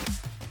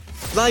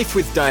Life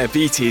with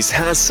diabetes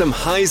has some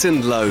highs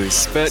and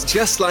lows, but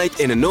just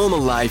like in a normal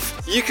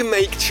life, you can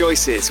make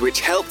choices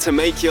which help to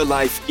make your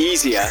life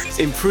easier,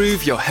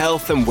 improve your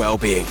health and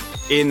well-being.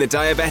 In the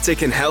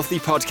Diabetic and Healthy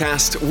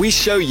podcast, we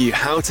show you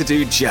how to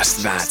do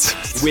just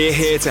that. We're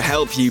here to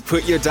help you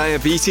put your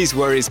diabetes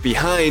worries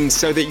behind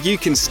so that you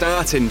can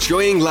start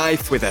enjoying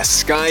life with a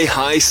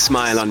sky-high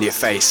smile on your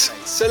face.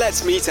 So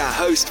let's meet our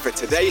host for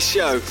today's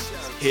show.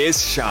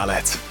 Here's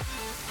Charlotte.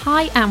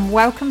 Hi and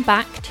welcome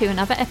back to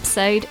another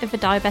episode of the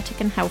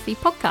Diabetic and Healthy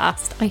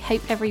podcast. I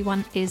hope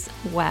everyone is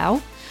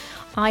well.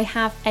 I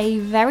have a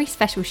very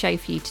special show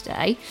for you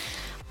today.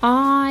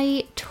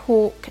 I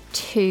talk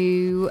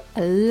to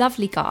a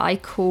lovely guy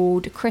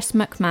called Chris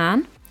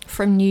McMahon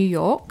from New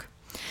York.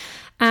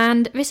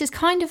 And this is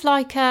kind of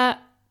like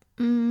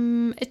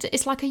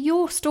it's like a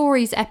Your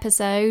Stories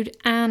episode,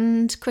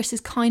 and Chris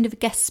is kind of a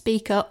guest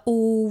speaker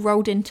all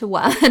rolled into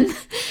one.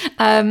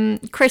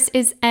 Chris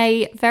is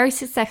a very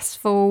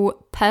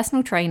successful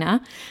personal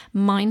trainer,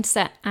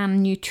 mindset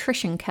and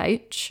nutrition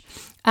coach.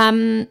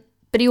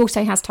 But he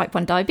also has type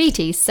 1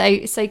 diabetes.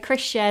 So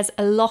Chris shares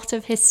a lot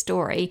of his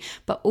story,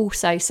 but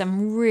also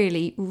some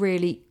really,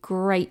 really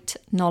great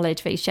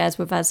knowledge that he shares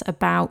with us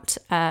about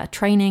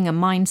training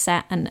and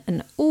mindset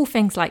and all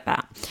things like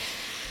that.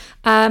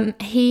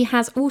 He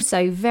has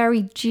also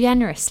very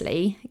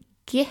generously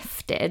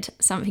gifted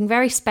something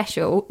very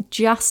special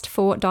just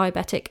for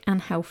diabetic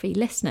and healthy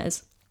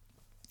listeners.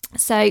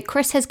 So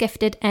Chris has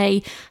gifted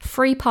a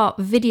 3-part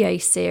video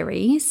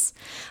series,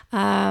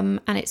 and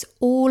it's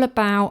all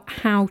about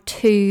how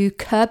to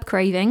curb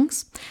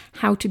cravings,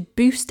 how to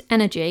boost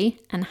energy,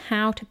 and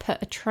how to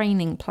put a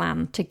training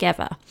plan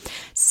together.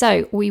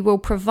 So we will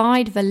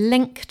provide the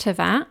link to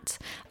that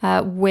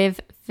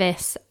with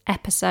this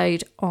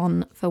episode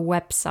on the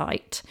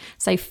website.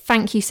 So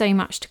thank you so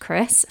much to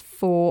Chris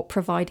for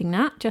providing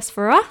that just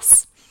for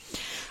us.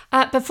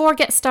 Before I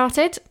get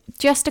started,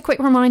 just a quick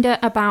reminder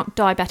about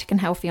Diabetic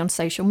and Healthy on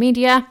social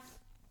media.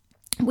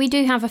 We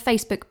do have a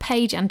Facebook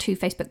page and 2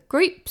 Facebook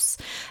groups.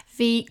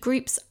 The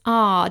groups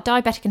are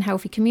Diabetic and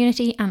Healthy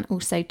Community and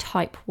also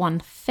Type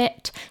 1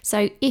 Fit.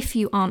 So if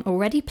you aren't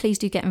already, please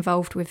do get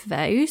involved with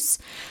those.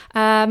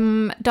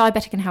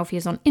 Diabetic and Healthy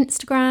is on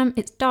Instagram.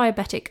 It's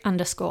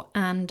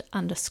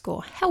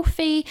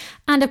diabetic_and_healthy.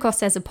 And of course,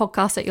 there's a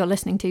podcast that you're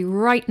listening to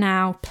right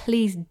now.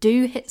 Please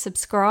do hit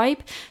subscribe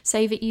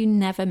so that you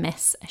never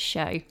miss a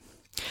show.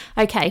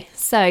 Okay,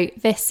 so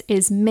this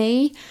is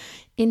me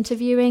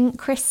interviewing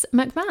Chris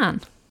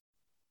McMahon.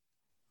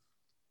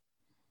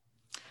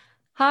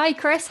 Hi,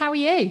 Chris. How are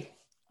you?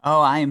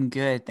 Oh, I am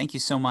good. Thank you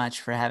so much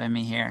for having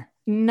me here.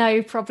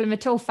 No problem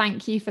at all.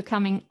 Thank you for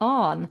coming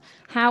on.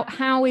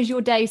 How is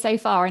your day so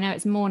far? I know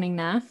it's morning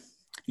now.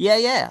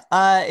 Yeah.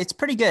 It's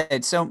pretty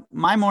good. So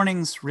my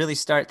mornings really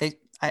start.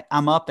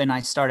 I'm up and I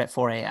start at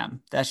 4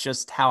 a.m. That's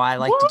just how I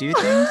like to do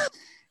things.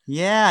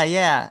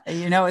 Yeah.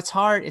 You know, it's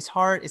hard. It's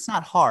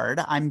not hard.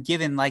 I'm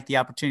given like the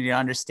opportunity to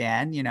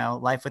understand, you know,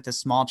 life with a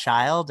small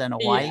child and a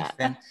wife.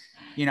 And,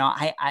 you know,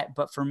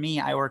 but for me,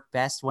 I work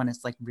best when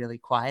it's like really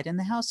quiet in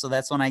the house. So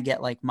that's when I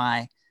get like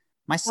my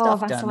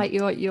stuff done. That's like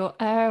your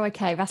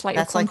okay. That's like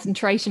your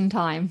concentration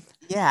time.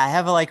 Yeah. I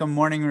have a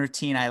morning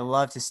routine I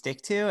love to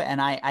stick to.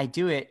 And I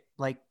do it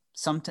like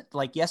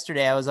like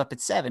yesterday I was up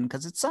at 7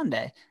 because it's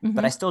Sunday,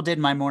 but I still did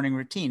my morning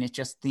routine. It's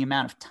just the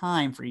amount of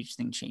time for each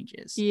thing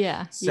changes.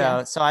 Yeah.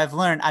 So I've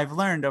learned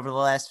over the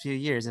last few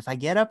years, if I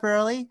get up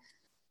early,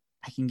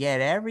 I can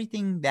get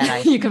everything that I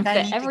you can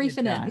fit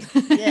everything in.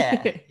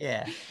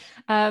 Yeah.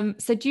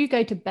 So do you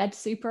go to bed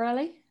super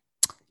early?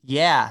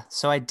 Yeah,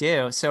 so I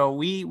do. So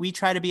we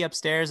try to be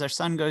upstairs. Our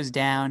son goes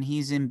down.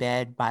 He's in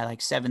bed by like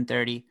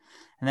 7:30,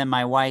 and then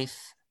my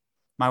wife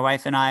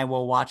and I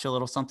will watch a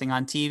little something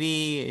on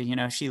TV. You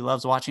know, she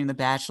loves watching The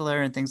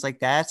Bachelor and things like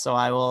that. So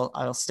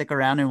I'll stick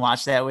around and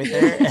watch that with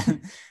her.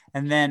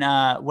 And then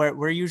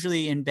we're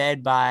usually in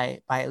bed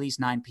by at least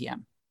 9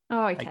 p.m.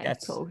 Oh, okay,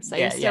 cool. So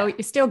you're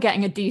still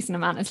getting a decent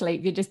amount of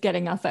sleep. You're just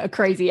getting up at a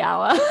crazy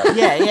hour.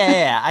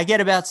 Yeah. I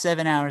get about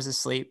 7 hours of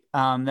sleep.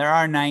 There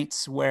are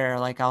nights where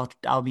like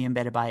I'll be in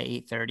bed by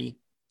 8:30. If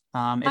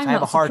I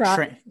have a hard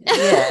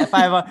if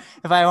I have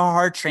a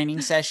hard training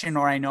session,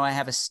 or I know I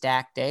have a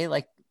stacked day,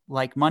 like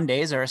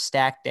Mondays are a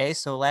stacked day.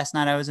 So last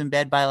night I was in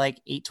bed by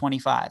like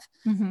 8:25,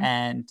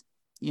 and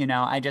you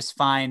know, I just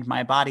find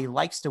my body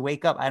likes to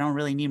wake up. I don't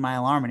really need my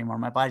alarm anymore.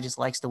 My body just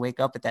likes to wake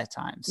up at that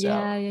time. So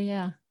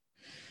yeah.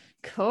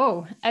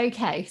 Cool.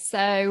 Okay.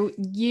 So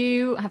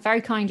you have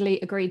very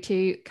kindly agreed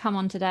to come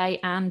on today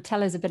and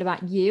tell us a bit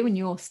about you and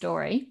your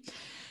story.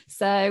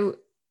 So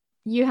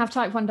you have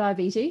type 1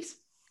 diabetes.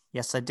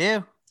 Yes, I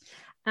do.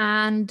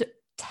 And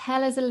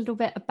tell us a little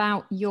bit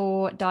about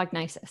your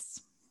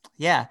diagnosis.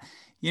 Yeah.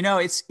 You know,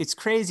 it's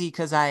crazy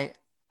because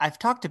I've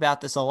talked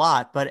about this a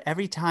lot, but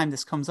every time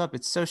this comes up,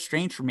 it's so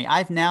strange for me.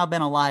 I've now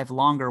been alive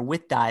longer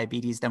with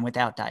diabetes than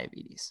without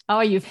diabetes. Oh,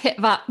 you've hit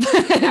that.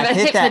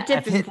 The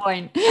tipping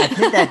point. I've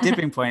hit that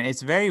dipping point.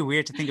 It's very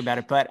weird to think about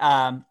it, but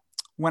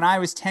when I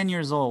was 10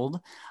 years old,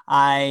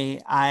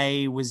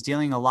 I was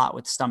dealing a lot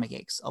with stomach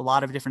aches, a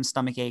lot of different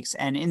stomach aches.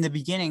 And in the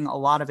beginning, a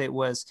lot of it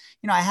was,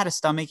 I had a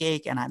stomach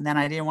ache and then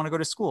I didn't want to go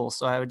to school.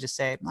 So I would just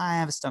say, I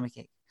have a stomach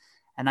ache.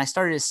 And I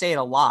started to say it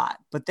a lot,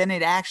 but then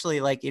it actually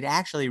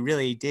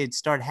really did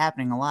start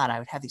happening a lot. I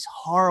would have these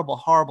horrible,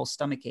 horrible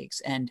stomach aches.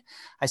 And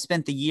I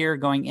spent the year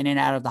going in and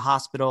out of the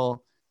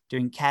hospital,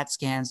 doing CAT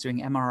scans,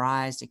 doing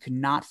MRIs. They could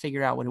not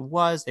figure out what it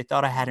was. They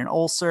thought I had an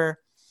ulcer.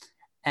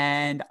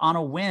 And on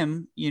a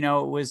whim, it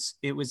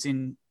was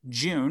in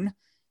June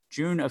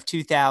of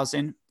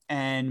 2000.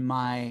 And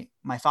my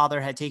father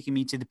had taken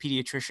me to the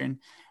pediatrician,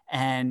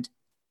 and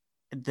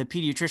the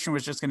pediatrician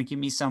was just going to give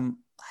me some,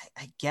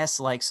 I guess,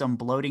 like some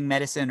bloating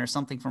medicine or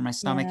something for my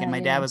stomach. And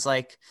my dad was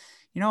like,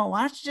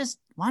 why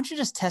don't you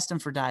just test him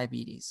for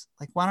diabetes?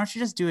 Like, why don't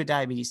you just do a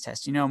diabetes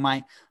test?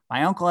 My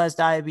uncle has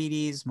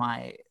diabetes.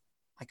 My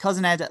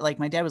cousin had, like,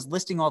 my dad was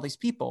listing all these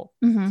people.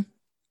 Mm-hmm.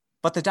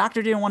 But the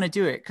doctor didn't want to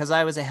do it because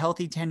I was a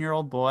healthy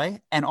 10-year-old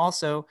boy. And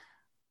also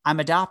I'm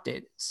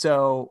adopted.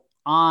 So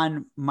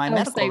on my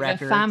medical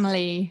record,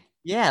 family.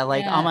 Yeah.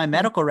 Like on my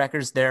medical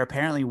records, there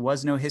apparently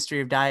was no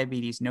history of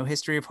diabetes, no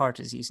history of heart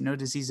disease, no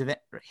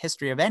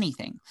history of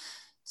anything.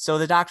 So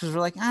the doctors were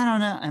like, I don't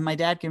know. And my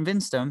dad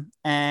convinced them.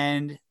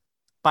 And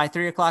by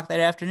 3:00 that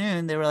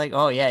afternoon, they were like,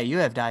 oh yeah, you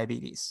have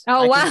diabetes.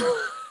 Oh, wow.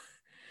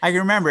 I can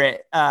remember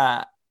it.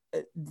 I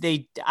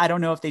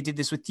don't know if they did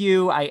this with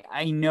you.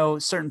 I know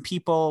certain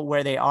people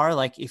where they are,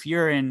 like if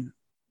you're in,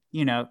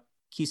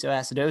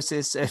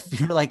 ketoacidosis, if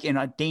you're like in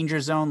a danger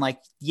zone, like,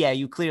 yeah,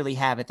 you clearly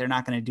have it. They're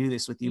not going to do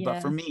this with you. Yeah.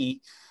 But for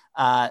me,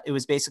 it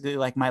was basically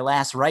like my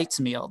last rites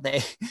meal.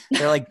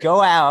 They're like,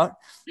 go out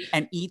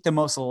and eat the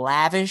most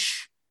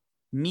lavish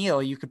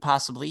meal you could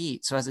possibly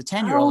eat. So as a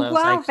 10-year-old, I was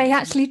like, they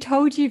actually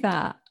told you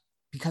that.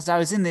 Because I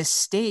was in this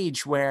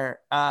stage where,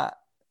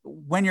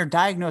 when you're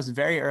diagnosed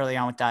very early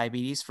on with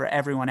diabetes, for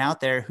everyone out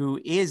there who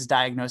is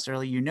diagnosed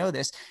early,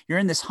 this, you're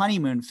in this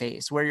honeymoon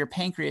phase where your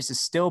pancreas is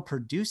still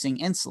producing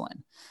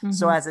insulin. Mm-hmm.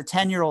 So as a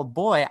 10-year-old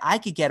boy, I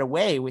could get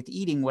away with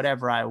eating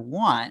whatever I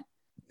want.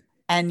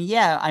 And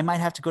yeah, I might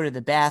have to go to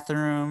the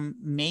bathroom,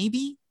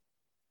 maybe.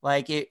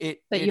 Like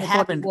but your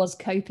happened. Body was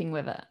coping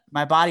with it.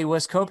 My body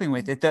was coping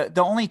with it.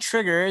 The only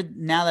trigger,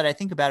 now that I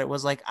think about it,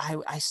 was like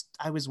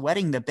I was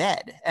wetting the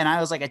bed, and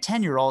I was like a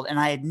 10-year-old, and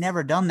I had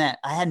never done that.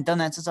 I hadn't done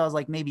that since I was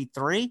like maybe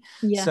 3.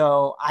 Yeah.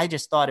 So I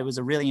just thought it was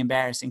a really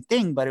embarrassing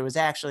thing, but it was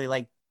actually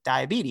like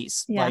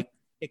diabetes, like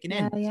kicking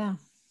in. Yeah.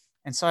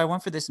 And so I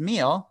went for this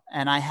meal,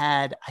 and I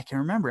had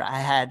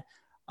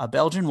a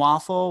Belgian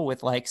waffle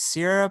with like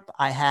syrup.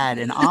 I had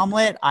an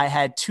omelet. I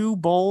had 2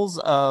 bowls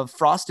of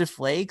Frosted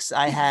Flakes.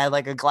 I had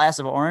like a glass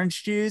of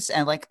orange juice.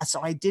 And like,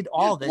 so I did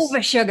all this. All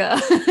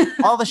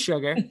the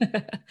sugar.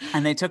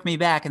 And they took me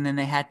back, and then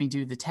they had me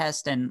do the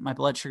test, and my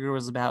blood sugar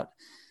was about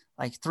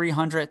like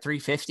 300,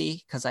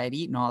 350 because I had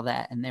eaten all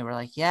that. And they were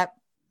like, yep,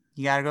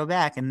 you got to go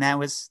back. And that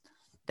was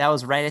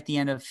right at the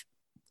end of,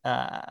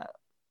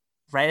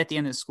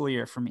 the school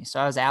year for me. So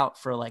I was out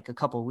for like a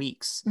couple of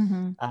weeks,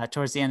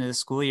 towards the end of the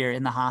school year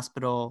in the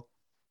hospital,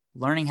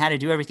 learning how to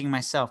do everything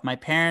myself. My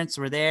parents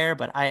were there,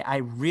 but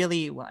I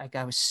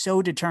was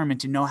so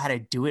determined to know how to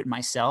do it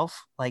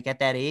myself, like at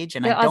that age.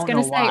 And I was going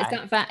to say,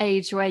 it's that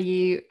age where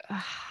you,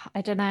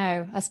 I don't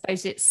know, I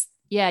suppose it's,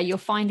 you're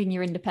finding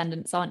your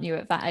independence, aren't you,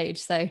 at that age?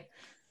 So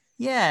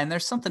yeah. And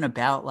there's something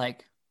about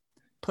like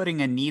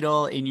putting a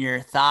needle in your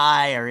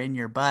thigh or in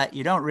your butt.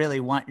 You don't really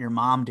want your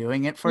mom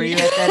doing it for you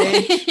at that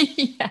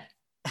age.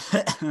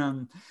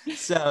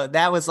 So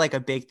that was like a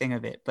big thing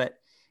of it. But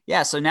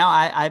yeah, so now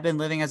I've been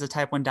living as a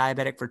type 1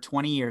 diabetic for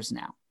 20 years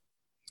now.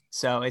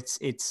 So it's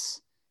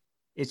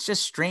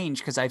just strange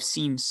because I've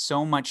seen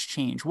so much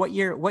change. What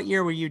year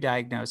were you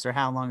diagnosed, or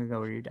how long ago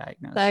were you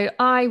diagnosed? So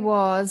I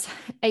was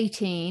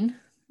 18.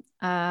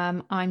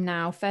 I'm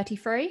now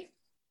 33.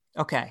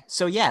 Okay.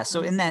 So yeah.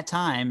 So in that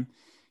time,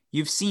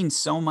 you've seen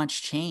so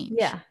much change.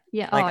 Yeah.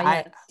 Yeah.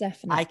 Like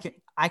definitely.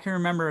 I can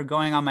remember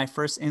going on my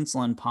first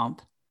insulin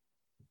pump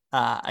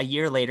a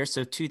year later.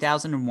 So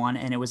 2001,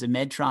 and it was a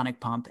Medtronic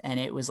pump, and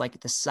it was like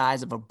the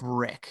size of a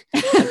brick.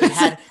 Like it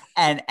had,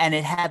 and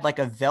it had like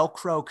a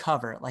Velcro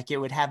cover. Like it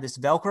would have this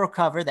Velcro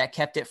cover that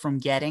kept it from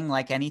getting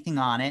like anything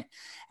on it.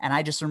 And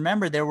I just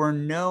remember there were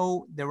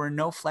no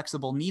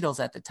flexible needles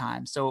at the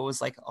time. So it was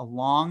like a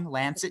long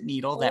lancet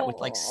needle that would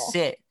like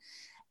sit.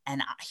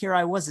 And here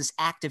I was, this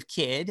active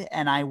kid,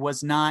 and I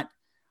was not.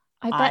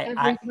 I bet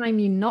every time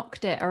you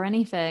knocked it or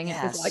anything,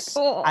 yes, it was like,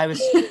 oh. I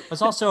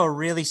was also a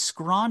really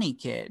scrawny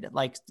kid.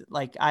 Like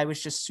I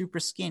was just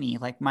super skinny.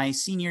 Like my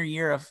senior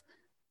year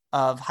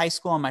of high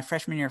school and my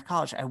freshman year of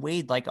college, I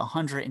weighed like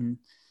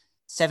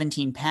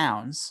 117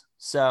 pounds.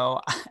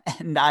 So,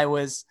 and I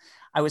was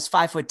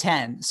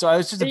 5'10", so I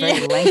was just a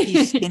very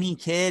lanky, skinny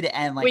kid,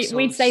 and like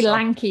we'd say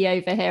lanky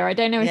over here. I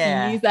don't know if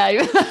you use that.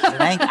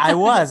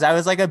 I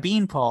was like a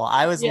beanpole.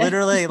 I was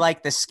literally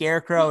like the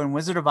Scarecrow in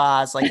Wizard of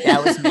Oz. Like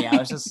that was me.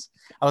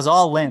 was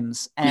all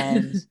limbs.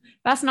 And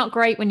that's not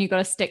great when you got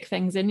to stick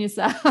things in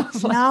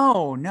yourself.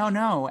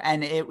 No.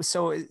 And it was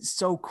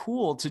so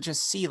cool to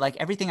just see like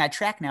everything I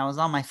track now is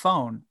on my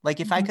phone. Like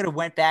if I could have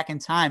went back in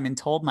time and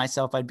told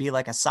myself I'd be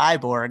like a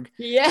cyborg,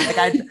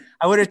 like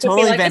I would have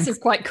totally like, been, this is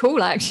quite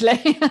cool actually.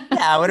 Yeah,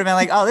 I would have been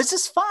like, oh, this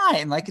is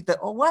fine. Like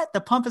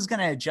the pump is going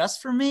to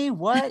adjust for me.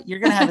 What? You're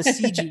going to have a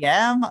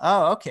CGM.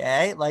 Oh,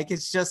 okay. Like,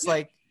 it's just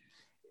like,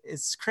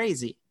 it's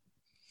crazy.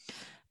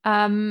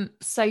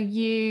 So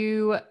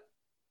you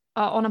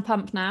are on a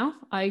pump now.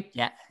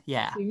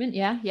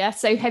 Yeah.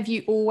 So have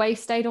you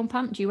always stayed on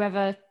pump? Do you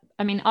ever,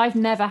 I mean, I've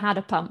never had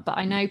a pump, but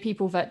I know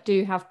people that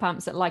do have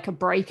pumps that like a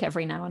break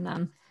every now and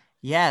then.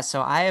 Yeah.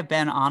 So I have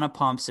been on a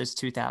pump since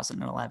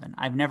 2011.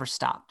 I've never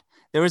stopped.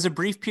 There was a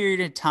brief period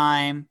of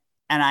time,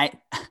 and I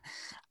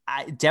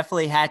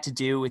definitely had to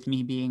do with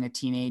me being a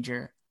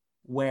teenager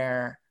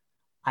where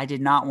I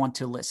did not want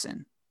to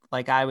listen.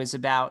 Like I was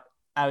about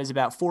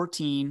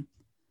 14.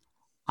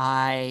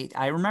 I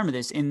remember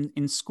this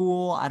in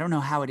school. I don't know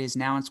how it is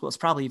now in school. It's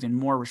probably even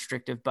more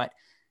restrictive, but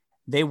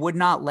they would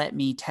not let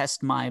me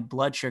test my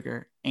blood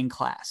sugar in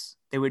class.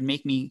 They would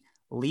make me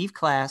leave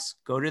class,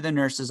 go to the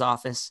nurse's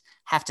office,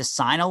 have to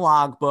sign a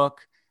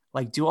logbook,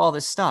 like do all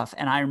this stuff.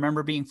 And I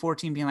remember being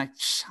 14, being like,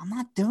 I'm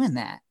not doing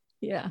that.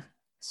 Yeah.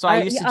 So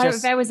I used to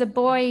there was a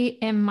boy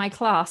in my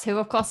class who,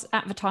 of course,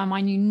 at the time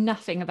I knew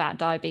nothing about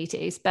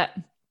diabetes, but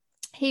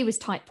he was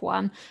type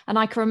 1. And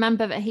I can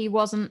remember that he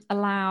wasn't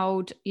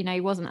allowed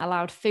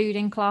food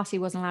in class. He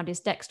wasn't allowed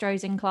his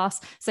dextrose in class.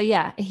 So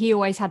yeah, he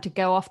always had to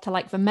go off to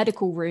like the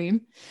medical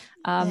room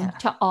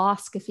to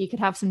ask if he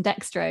could have some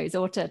dextrose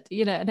or to,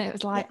 and it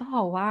was like,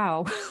 oh,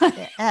 wow.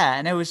 Yeah.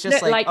 And it was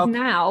just like okay.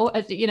 Now,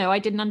 I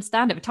didn't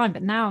understand at the time,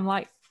 but now I'm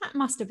like, that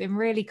must have been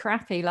really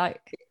crappy.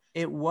 Like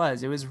it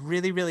was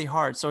really, really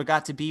hard. So it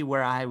got to be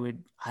where I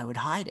would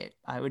hide it.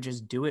 I would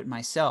just do it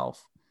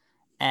myself.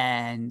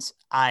 And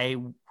I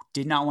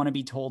did not want to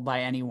be told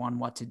by anyone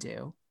what to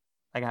do.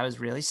 Like I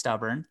was really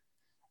stubborn,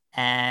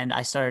 and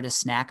I started to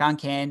snack on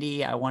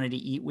candy. I wanted to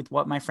eat with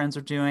what my friends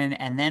were doing.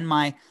 And then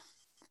I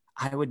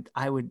would,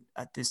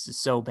 this is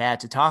so bad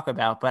to talk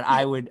about, but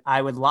I would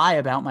lie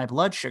about my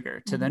blood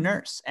sugar to the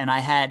nurse. And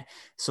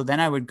so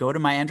then I would go to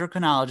my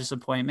endocrinologist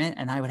appointment,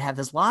 and I would have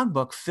this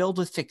logbook filled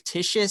with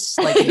fictitious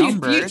like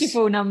numbers,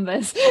 beautiful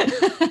numbers.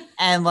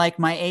 And like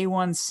my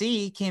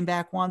A1C came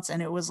back once, and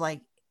it was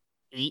like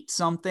 8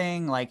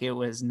 something, like it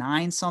was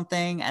 9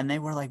 something. And they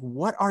were like,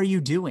 what are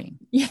you doing?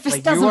 Yeah, this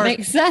like, doesn't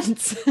make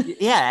sense.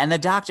 Yeah. And the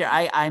doctor,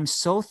 I'm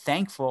so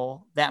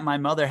thankful that my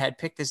mother had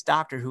picked this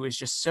doctor who was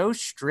just so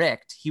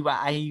strict.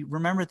 I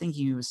remember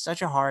thinking he was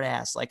such a hard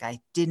ass. Like I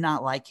did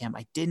not like him.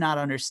 I did not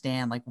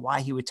understand like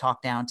why he would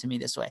talk down to me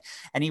this way.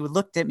 And he would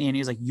look at me and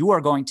he was like, you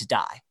are going to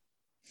die.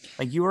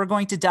 Like you are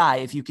going to die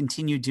if you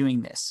continue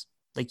doing this.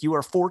 Like you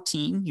are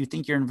 14, you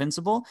think you're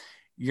invincible.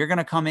 You're going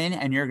to come in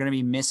and you're going to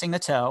be missing a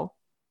toe,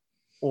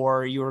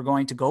 or you are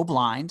going to go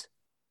blind,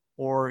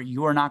 or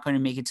you are not going to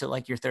make it to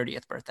like your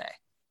 30th birthday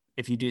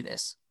if you do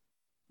this.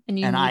 And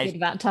you needed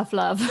that tough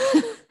love.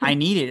 I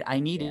needed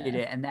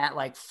it. And that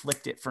like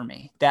flipped it for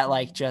me. That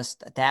like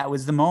that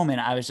was the moment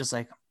I was just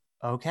like,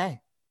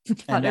 okay.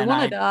 I don't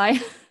want to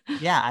die.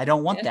 Yeah, I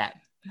don't want that.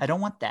 I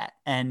don't want that.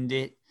 And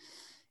it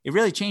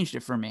really changed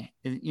it for me.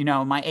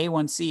 My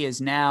A1C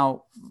is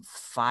now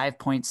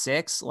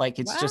 5.6. Like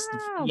it's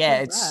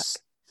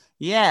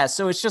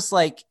so it's just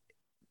like,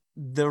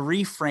 the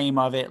reframe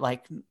of it,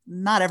 like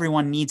not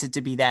everyone needs it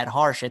to be that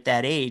harsh at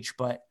that age,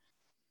 but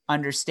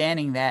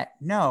understanding that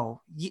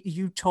no,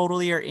 you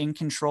totally are in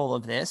control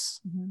of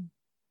this. Mm-hmm.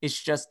 It's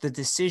just the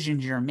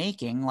decisions you're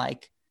making,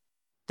 like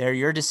they're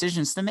your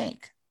decisions to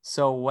make.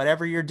 So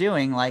whatever you're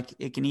doing, like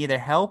it can either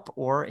help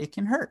or it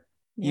can hurt.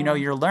 Yeah.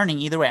 You're learning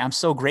either way. I'm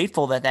so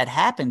grateful that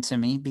happened to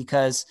me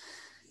because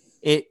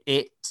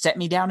it set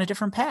me down a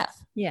different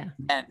path. Yeah.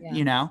 And,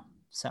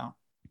 so.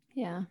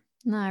 Yeah.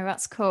 No,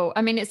 that's cool.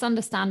 I mean, it's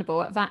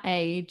understandable at that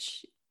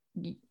age.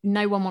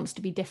 No one wants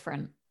to be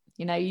different.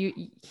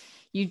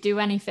 You do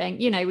anything,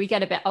 we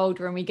get a bit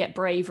older and we get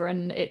braver,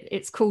 and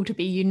it's cool to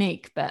be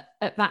unique. But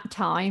at that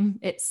time,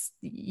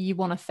 you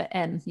want to fit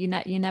in.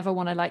 You never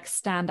want to like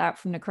stand out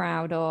from the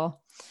crowd or.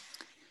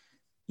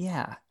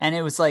 Yeah. And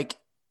it was like,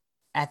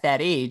 at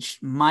that age,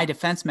 my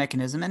defense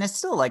mechanism, and it's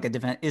still like a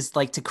defense, is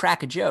like to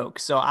crack a joke.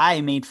 So I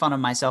made fun of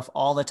myself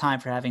all the time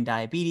for having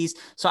diabetes.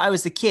 So I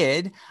was the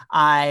kid.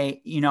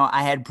 I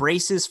had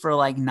braces for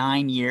like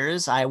 9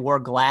 years. I wore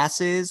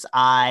glasses.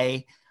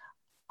 I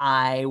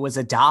was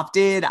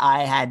adopted.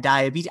 I had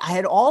diabetes. I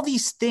had all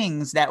these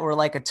things that were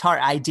like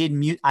I did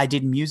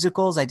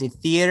musicals. I did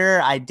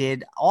theater. I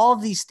did all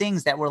of these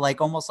things that were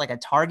like almost like a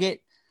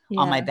target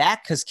on my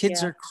back because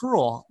kids are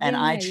cruel. And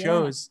I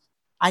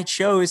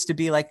chose to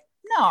be like,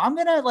 no, I'm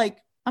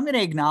gonna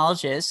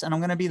acknowledge this, and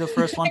I'm gonna be the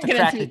first one to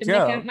crack the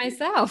joke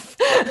myself.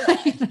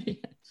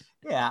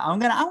 Yeah, I'm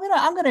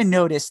gonna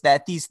notice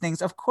that these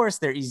things, of course,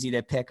 they're easy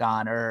to pick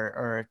on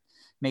or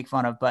make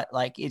fun of, but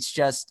like it's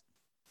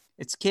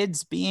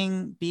kids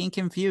being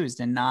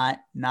confused and not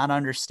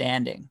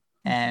understanding,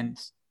 and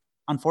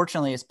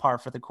unfortunately, it's par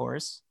for the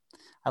course.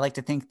 I like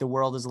to think the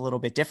world is a little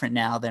bit different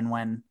now than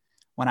when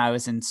I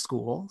was in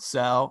school.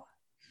 So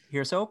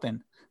here's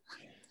hoping.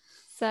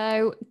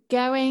 So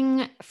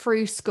going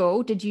through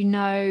school, did you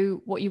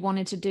know what you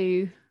wanted to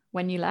do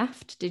when you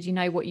left? Did you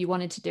know what you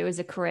wanted to do as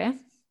a career?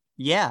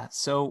 Yeah.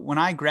 So when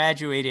I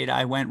graduated,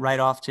 I went right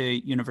off to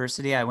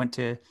university. I went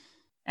to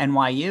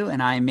NYU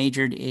and I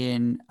majored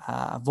in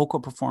vocal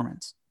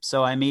performance.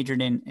 So I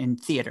majored in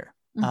theater.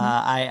 Mm-hmm.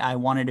 I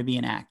wanted to be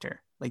an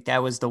actor. Like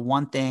that was the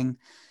one thing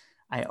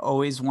I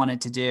always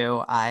wanted to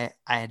do. I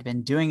had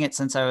been doing it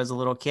since I was a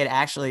little kid.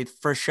 Actually, the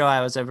first show I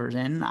was ever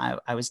in,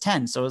 I was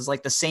 10. So it was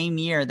like the same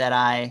year that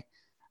I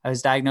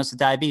was diagnosed with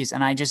diabetes.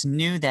 And I just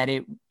knew that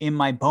in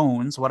my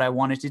bones, what I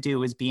wanted to do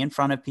was be in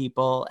front of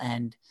people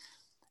and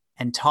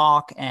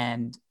talk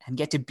and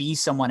get to be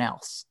someone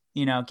else,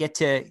 get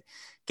to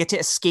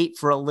escape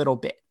for a little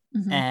bit.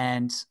 Mm-hmm.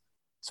 And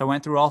so I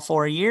went through all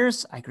 4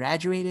 years. I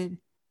graduated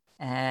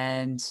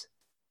and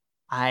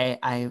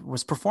I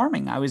was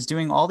performing. I was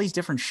doing all these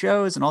different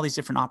shows and all these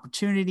different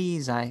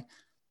opportunities. I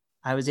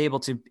was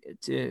able to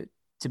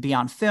be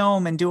on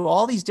film and do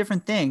all these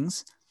different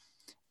things.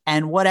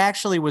 And what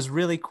actually was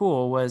really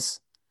cool was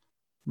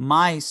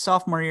my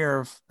sophomore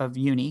year of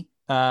uni,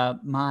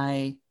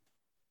 my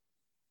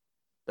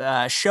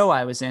show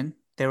I was in,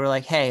 they were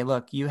like, hey,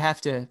 look, you have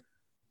to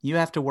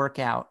work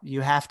out. You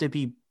have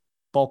to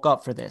bulk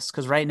up for this.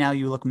 Cause right now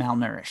you look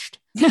malnourished.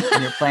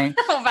 And you're playing.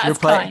 Oh, that's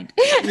kind.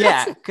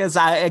 Yeah. Cause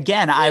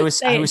I was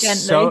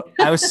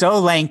so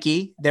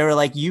lanky. They were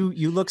like,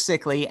 you look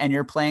sickly and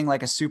you're playing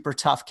like a super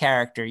tough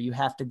character. You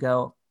have to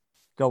go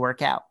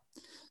work out.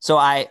 So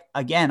I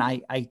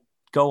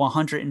go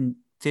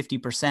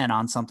 150%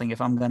 on something if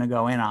I'm going to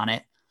go in on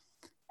it.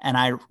 And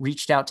I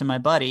reached out to my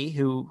buddy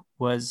who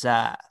was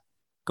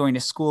going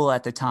to school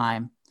at the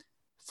time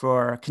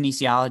for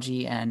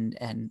kinesiology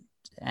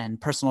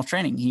and personal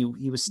training.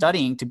 He was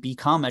studying to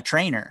become a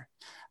trainer.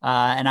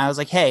 And I was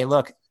like, hey,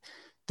 look,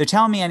 they're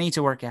telling me I need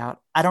to work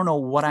out. I don't know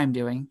what I'm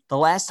doing. The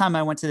last time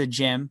I went to the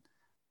gym,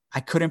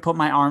 I couldn't put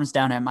my arms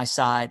down at my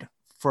side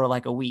for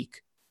like a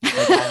week.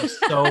 Like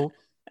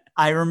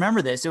I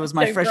remember this. It was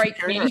my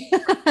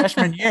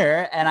freshman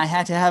year, and I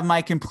had to have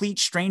my complete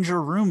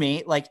stranger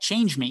roommate like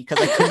change me because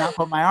I could not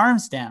put my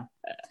arms down.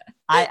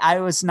 I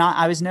was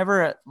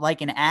never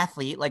like an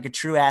athlete, like a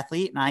true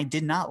athlete, and I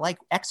did not like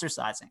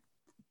exercising.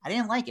 I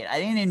didn't like it. I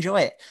didn't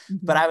enjoy it,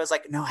 but I was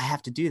like, no, I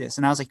have to do this.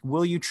 And I was like,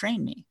 will you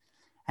train me?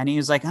 And he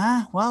was like,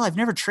 well, I've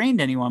never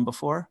trained anyone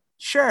before.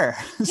 Sure.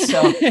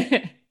 So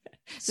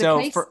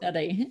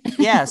study.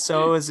 Yeah.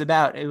 So it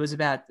was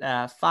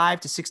about 5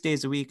 to 6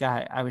 days a week.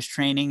 I was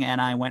training, and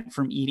I went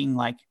from eating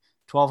like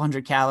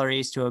 1,200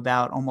 calories to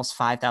about almost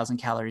 5,000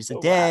 calories a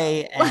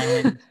day. Wow.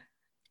 And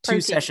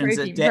two sessions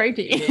a day.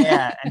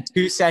 Yeah. And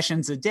 2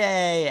 sessions a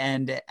day.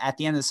 And at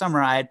the end of the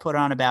summer, I had put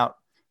on about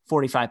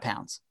 45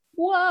 pounds.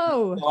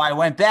 Whoa. So I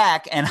went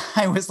back and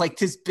I was like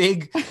this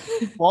big,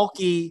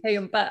 bulky hey,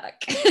 I'm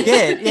back.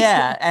 kid.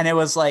 Yeah. And it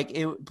was like,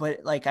 but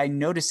like I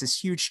noticed this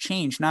huge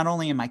change, not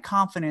only in my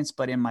confidence,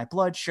 but in my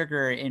blood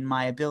sugar, in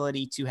my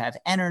ability to have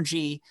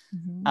energy,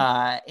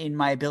 in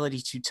my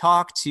ability to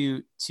talk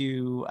to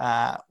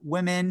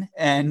women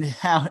and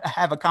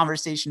have a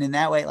conversation in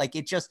that way. Like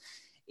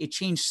it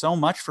changed so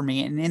much for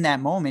me. And in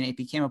that moment, it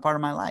became a part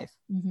of my life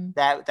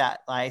that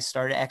I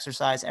started to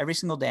exercise every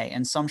single day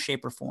in some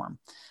shape or form.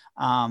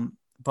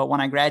 But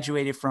when I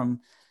graduated from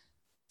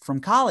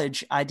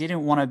college, I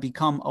didn't want to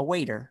become a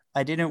waiter.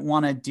 I didn't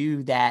want to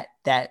do that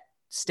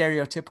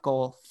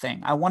stereotypical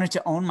thing. I wanted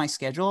to own my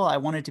schedule. I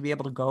wanted to be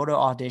able to go to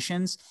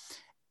auditions.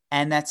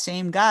 And that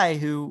same guy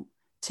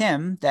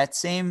Tim,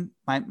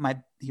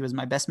 he was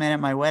my best man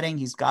at my wedding.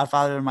 He's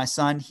godfather of my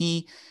son.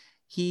 He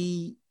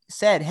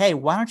said, hey,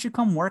 why don't you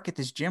come work at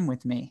this gym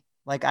with me?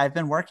 Like I've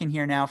been working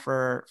here now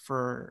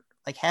for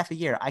like half a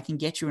year. I can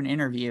get you an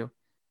interview.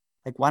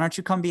 Like, why don't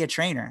you come be a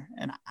trainer?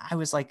 And I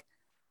was like,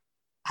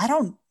 I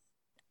don't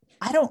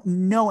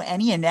know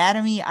any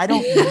anatomy. I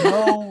don't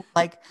know.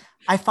 Like,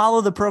 I follow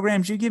the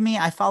programs you give me.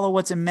 I follow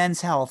what's in Men's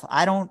Health.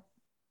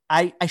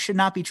 I should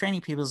not be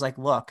training people. It's like,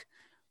 look,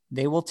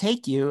 they will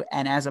take you.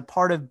 And as a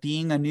part of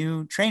being a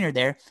new trainer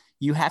there,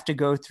 you have to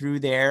go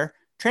through their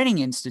training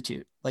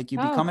institute. Like you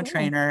become a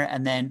trainer.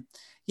 And then,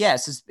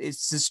 yes,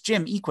 it's this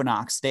gym,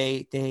 Equinox.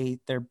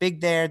 They're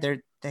big there.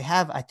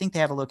 I think they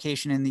have a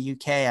location in the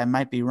UK. I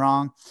might be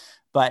wrong,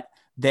 but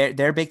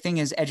their big thing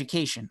is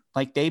education.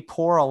 Like they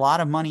pour a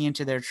lot of money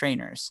into their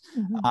trainers.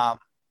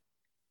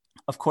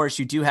 Of course,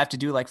 you do have to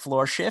do like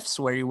floor shifts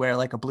where you wear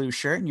like a blue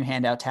shirt and you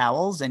hand out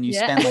towels and you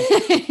spend like,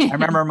 I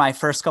remember my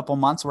first couple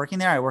months working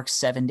there, I worked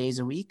 7 days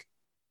a week.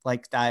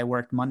 Like I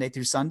worked Monday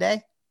through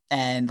Sunday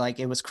and like,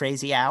 it was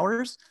crazy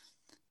hours,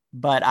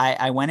 but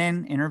I went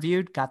in,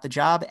 interviewed, got the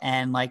job,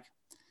 and like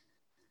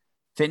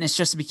fitness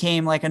just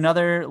became like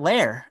another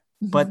layer.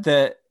 But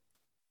there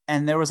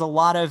was a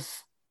lot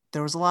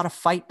of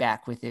fight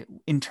back with it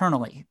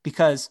internally,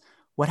 because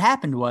what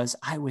happened was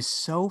I was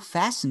so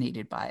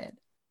fascinated by it.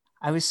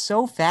 I was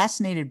so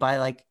fascinated by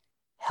like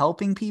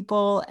helping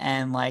people.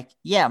 And like,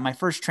 yeah, my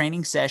first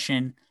training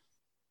session,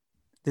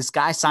 this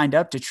guy signed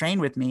up to train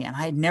with me, and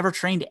I had never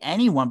trained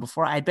anyone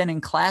before. I'd been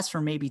in class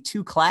for maybe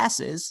 2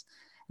 classes.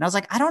 And I was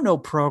like, I don't know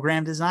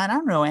program design. I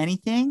don't know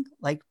anything.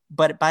 Like,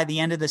 but by the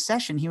end of the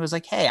session, he was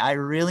like, hey, I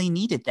really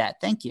needed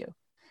that. Thank you.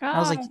 I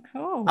was like,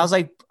 cool. I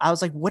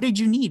was like, what did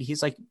you need?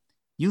 He's like,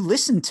 you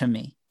listened to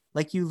me.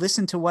 Like, you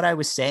listened to what I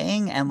was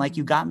saying, and like,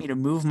 you got me to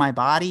move my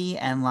body,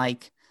 and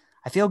like,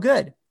 I feel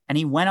good. And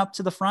he went up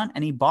to the front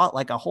and he bought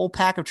like a whole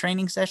pack of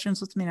training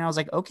sessions with me. And I was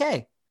like,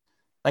 okay,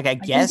 like, I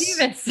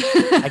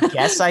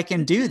guess I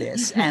can do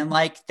this. And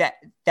like,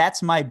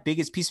 that's my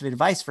biggest piece of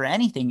advice for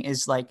anything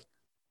is like,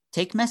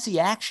 take messy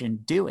action,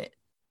 do it.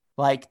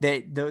 Like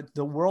the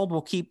world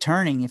will keep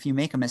turning if you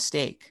make a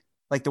mistake.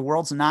 Like, the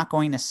world's not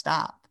going to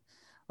stop.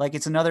 Like,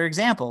 it's another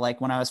example.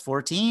 Like, when I was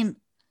 14,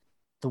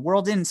 the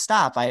world didn't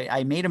stop.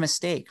 I made a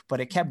mistake,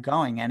 but it kept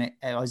going, and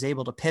I was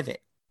able to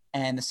pivot.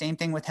 And the same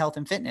thing with health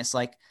and fitness.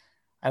 Like,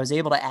 I was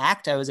able to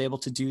act, I was able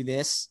to do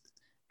this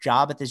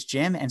job at this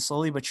gym, and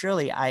slowly but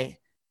surely I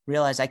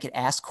realized I could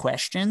ask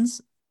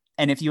questions.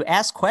 And if you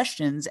ask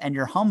questions and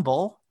you're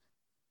humble,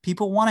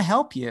 people want to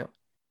help you.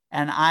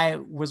 And I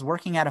was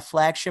working at a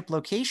flagship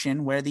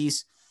location where they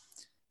used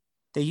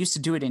to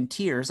do it in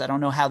tiers. I don't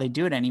know how they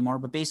do it anymore,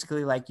 but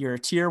basically, like, you're a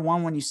tier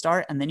 1 when you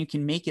start, and then you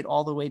can make it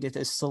all the way to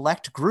the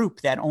select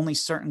group that only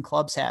certain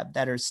clubs have,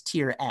 that is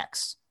tier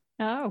X.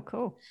 Oh,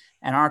 cool.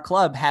 And our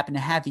club happened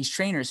to have these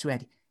trainers who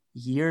had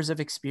years of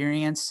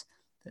experience.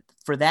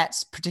 For that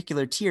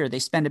particular tier, they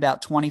spend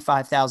about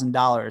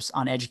 $25,000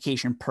 on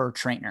education per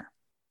trainer.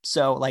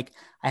 So like,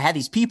 I had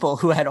these people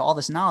who had all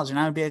this knowledge, and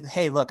I would be like,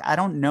 hey, look, I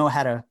don't know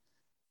how to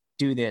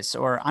do this,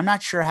 or I'm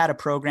not sure how to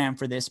program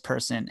for this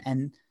person.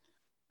 And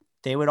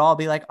they would all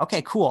be like,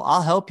 okay, cool,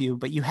 I'll help you,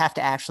 but you have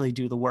to actually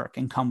do the work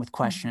and come with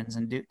questions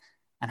and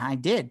I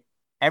did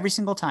every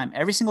single time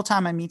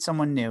I meet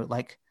someone new.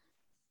 Like,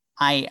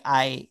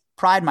 I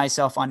pride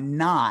myself on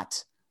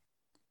not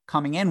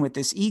coming in with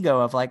this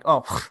ego of like,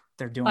 oh,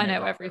 they're doing I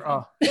know everything.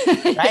 Oh,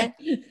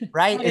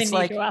 right. It's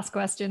like, to ask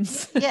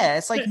questions. Yeah.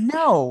 It's like,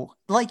 no,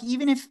 like,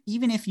 even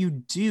if you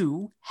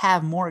do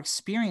have more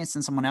experience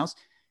than someone else,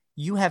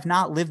 you have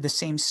not lived the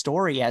same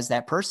story as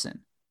that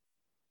person.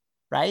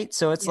 Right.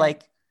 So it's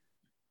like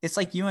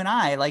you and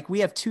I, like, we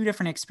have 2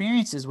 different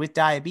experiences with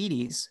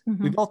diabetes.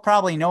 We both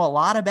probably know a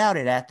lot about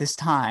it at this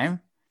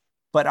time,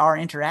 but our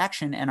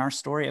interaction and our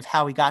story of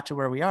how we got to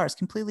where we are is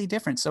completely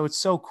different. So it's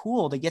so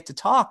cool to get to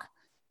talk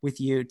with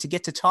you, to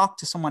get to talk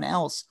to someone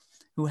else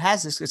who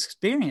has this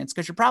experience,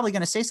 because you're probably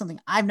going to say something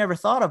I've never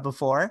thought of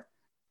before,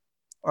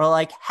 or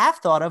like have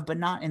thought of, but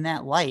not in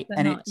that light.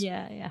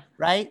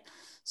 Right.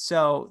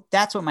 So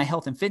that's what my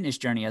health and fitness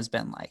journey has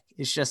been like.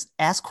 It's just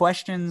ask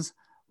questions,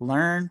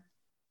 learn.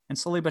 And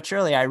slowly but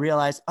surely I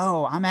realized,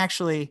 oh, I'm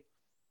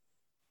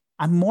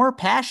more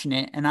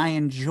passionate, and I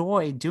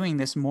enjoy doing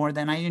this more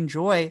than I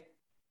enjoy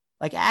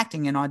like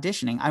acting and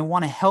auditioning. I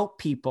want to help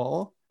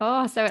people.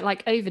 Oh, so it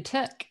like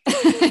overtook.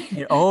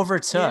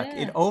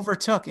 It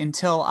overtook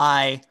until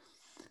I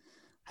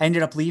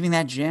ended up leaving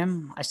that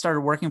gym. I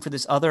started working for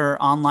this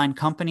other online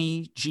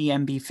company,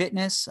 GMB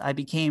Fitness. I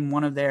became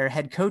one of their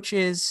head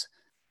coaches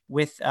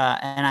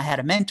and I had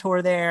a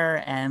mentor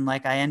there. And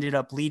like, I ended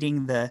up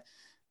leading the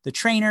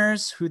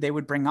trainers who they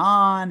would bring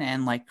on,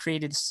 and like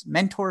created this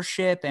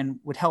mentorship and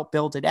would help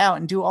build it out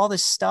and do all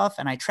this stuff.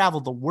 And I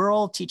traveled the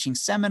world teaching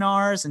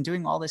seminars and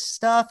doing all this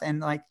stuff. And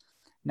like,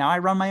 now I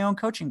run my own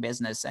coaching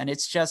business, and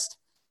it's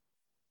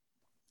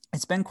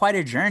been quite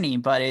a journey,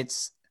 but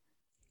it's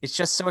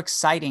just so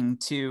exciting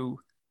to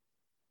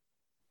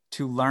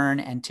learn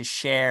and to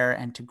share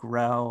and to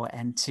grow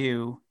and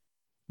to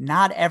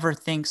not ever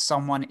think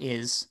someone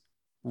is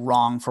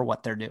wrong for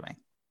what they're doing.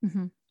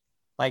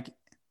 Like,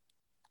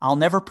 I'll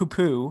never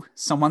poo-poo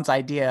someone's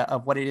idea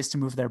of what it is to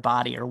move their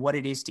body, or what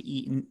it is to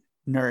eat and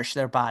nourish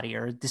their body,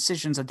 or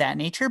decisions of that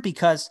nature,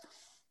 because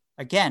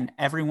again,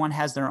 everyone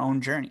has their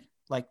own journey.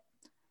 Like,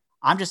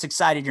 I'm just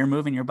excited you're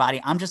moving your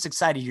body. I'm just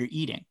excited you're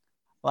eating,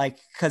 like,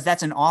 because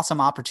that's an awesome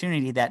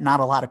opportunity that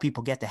not a lot of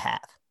people get to have.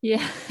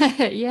 Yeah.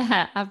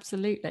 Yeah,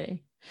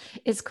 absolutely.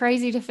 It's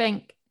crazy to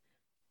think.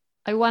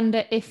 I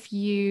wonder if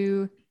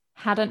you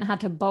hadn't had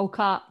to bulk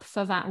up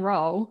for that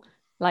role,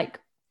 like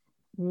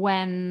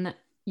when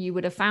you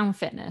would have found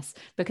fitness,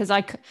 because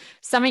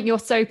something you're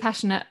so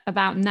passionate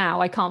about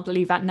now, I can't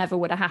believe that never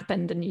would have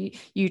happened. And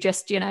you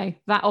just, that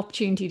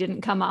opportunity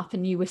didn't come up,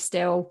 and you were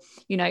still,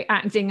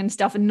 acting and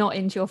stuff and not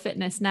into your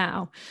fitness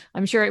now.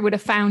 I'm sure it would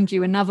have found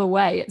you another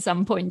way at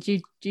some point. Do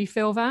you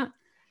feel that?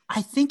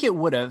 I think it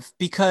would have,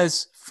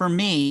 because for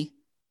me,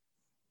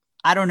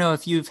 I don't know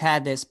if you've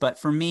had this, but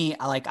for me,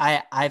 like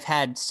I've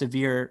had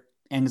severe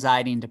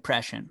anxiety and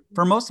depression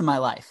for most of my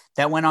life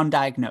that went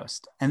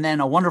undiagnosed. And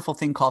then a wonderful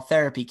thing called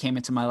therapy came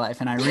into my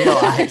life, and I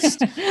realized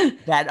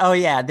that, oh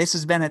yeah, this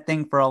has been a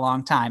thing for a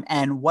long time.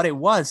 And what it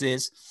was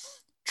is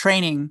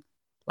training,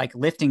 like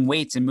lifting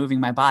weights and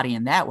moving my body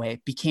in that way,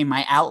 became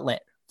my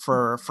outlet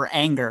for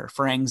anger,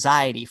 for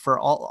anxiety, for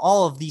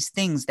all of these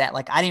things that,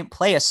 like, I didn't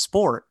play a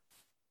sport.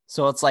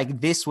 So it's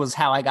like, this was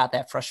how I got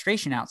that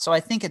frustration out. So I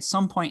think at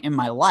some point in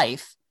my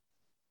life,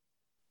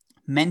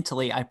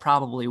 mentally, I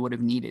probably would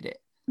have needed it.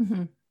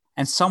 Mm-hmm.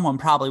 And someone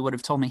probably would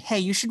have told me, hey,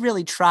 you should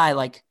really try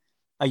like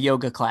a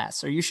yoga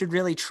class, or you should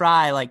really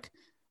try like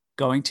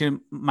going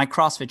to my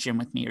CrossFit gym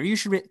with me, or you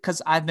should,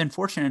 because I've been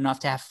fortunate enough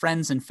to have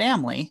friends and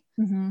family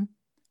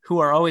who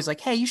are always like,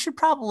 hey, you should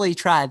probably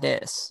try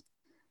this.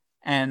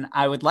 And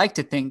I would like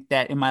to think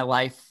that in my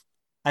life,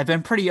 I've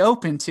been pretty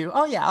open to,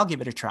 oh yeah, I'll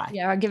give it a try.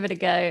 Yeah, I'll give it a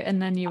go.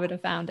 And then you would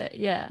have found it.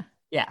 Yeah.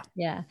 Yeah.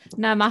 Yeah.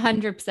 No, I'm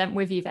 100%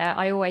 with you there.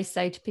 I always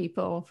say to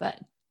people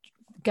that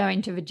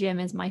going to the gym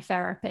is my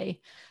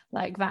therapy.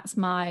 Like that's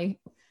when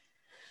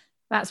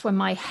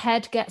my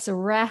head gets a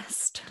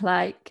rest.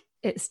 Like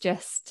it's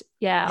just,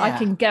 I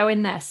can go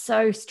in there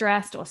so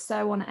stressed or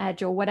so on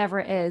edge or whatever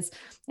it is.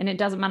 And it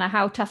doesn't matter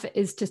how tough it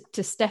is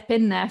to step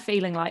in there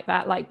feeling like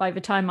that. Like by the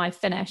time I've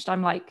finished,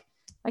 I'm like,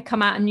 I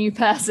come out a new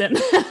person.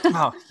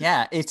 Oh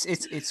yeah.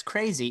 It's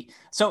crazy.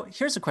 So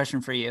here's a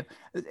question for you.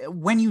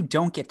 When you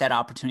don't get that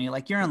opportunity,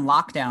 like you're in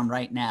lockdown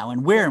right now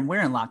and we're in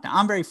lockdown.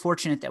 I'm very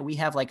fortunate that we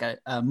have like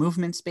a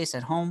movement space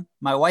at home.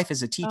 My wife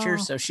is a teacher,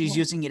 so she's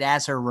using it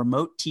as her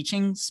remote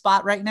teaching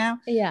spot right now.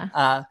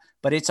 Yeah.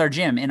 But it's our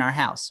gym in our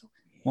house.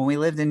 When we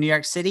lived in New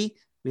York City,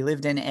 we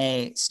lived in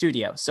a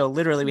studio. So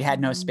literally we had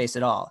no space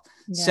at all.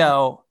 Yeah.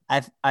 So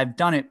I've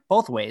done it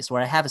both ways,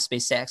 where I have a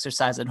space to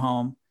exercise at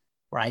home,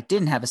 where I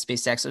didn't have a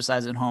space to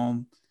exercise at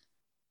home.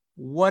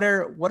 What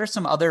are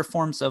some other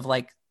forms of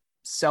like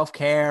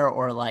self-care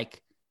or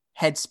like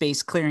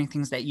headspace clearing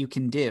things that you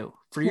can do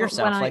for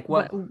yourself?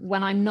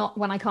 When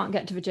I can't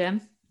get to the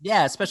gym?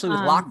 Yeah. Especially with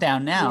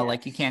lockdown now,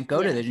 like you can't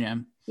go to the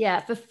gym.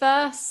 Yeah. The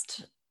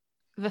first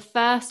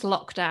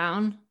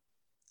lockdown,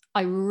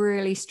 I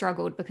really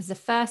struggled because the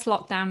first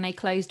lockdown, they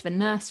closed the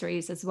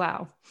nurseries as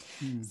well.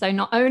 So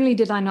not only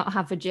did I not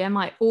have a gym,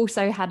 I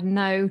also had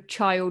no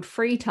child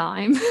free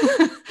time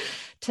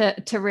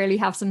to really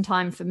have some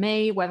time for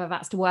me, whether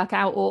that's to work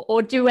out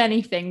or do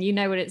anything. You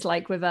know what it's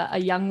like with a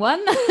young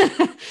one.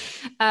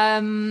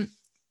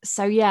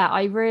 So yeah,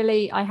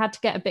 I had to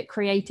get a bit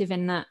creative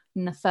in the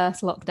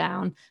first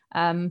lockdown.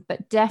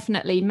 But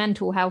definitely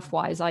mental health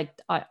wise,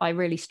 I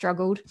really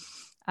struggled.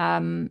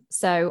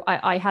 So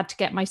I had to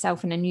get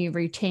myself in a new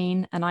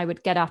routine, and I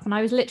would get up and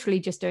I was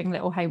literally just doing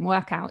little home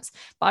workouts,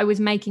 but I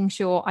was making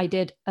sure I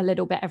did a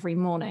little bit every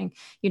morning,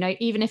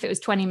 even if it was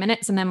 20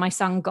 minutes and then my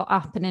son got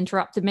up and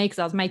interrupted me because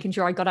I was making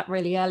sure I got up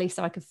really early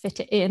so I could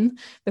fit it in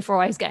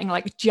before I was getting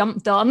like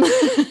jumped on.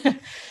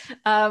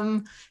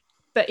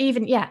 But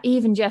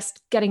even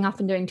just getting up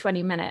and doing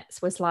 20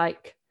 minutes was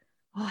like,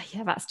 oh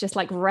yeah, that's just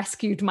like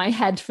rescued my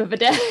head for the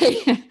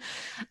day.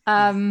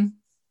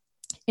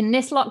 In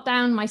this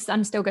lockdown, my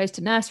son still goes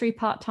to nursery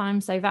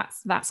part-time. So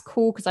that's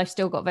cool because I've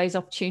still got those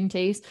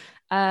opportunities.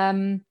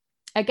 Again,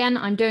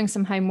 I'm doing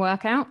some home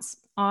workouts.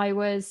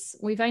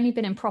 We've only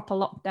been in proper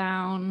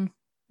lockdown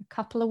a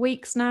couple of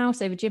weeks now.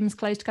 So the gym's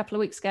closed a couple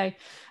of weeks ago.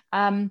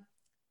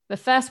 The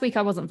first week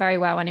I wasn't very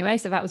well anyway.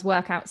 So that was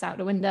workouts out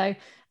the window.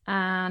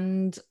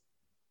 And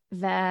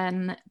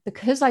then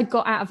because I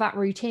got out of that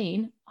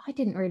routine, I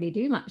didn't really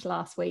do much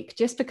last week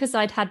just because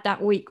I'd had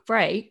that week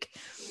break.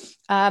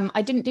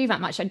 I didn't do that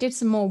much. I did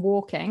some more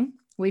walking.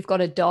 We've got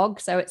a dog,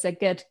 so it's a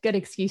good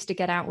excuse to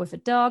get out with a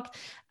dog.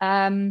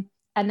 And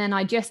then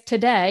I just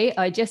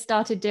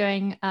started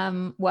doing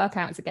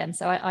workouts again.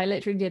 So I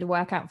literally did a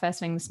workout first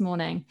thing this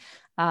morning,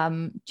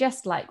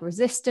 just like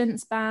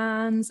resistance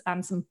bands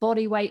and some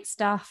body weight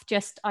stuff.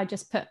 I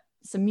just put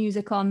some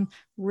music on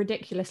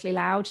ridiculously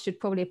loud. Should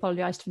probably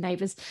apologize to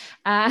neighbors.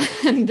 I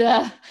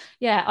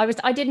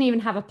didn't even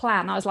have a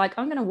plan. I was like,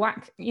 I'm gonna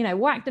whack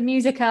the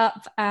music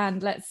up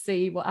and let's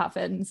see what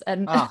happens.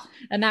 And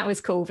and that was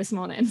cool this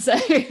morning. So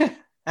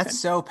that's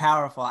so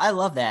powerful. I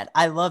love that.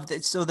 I love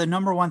that. So the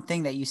number one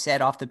thing that you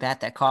said off the bat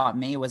that caught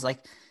me was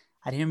like,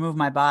 I didn't move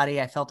my body.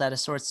 I felt out of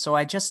sorts. So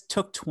I just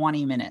took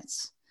 20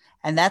 minutes.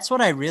 And that's what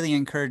I really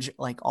encourage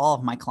like all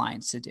of my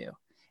clients to do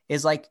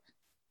is like,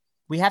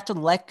 we have to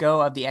let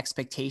go of the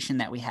expectation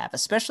that we have,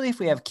 especially if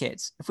we have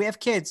kids. If we have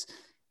kids,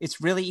 it's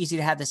really easy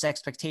to have this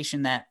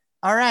expectation that,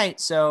 all right,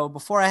 so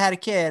before I had a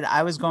kid,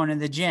 I was going to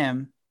the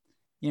gym.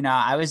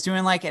 I was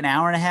doing like an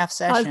hour and a half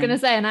session. I was going to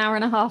say an hour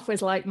and a half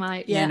was like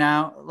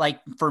like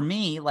for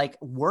me, like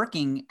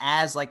working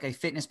as like a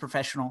fitness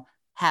professional,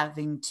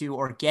 having to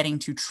or getting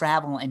to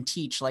travel and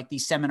teach like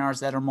these seminars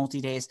that are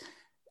multi-days,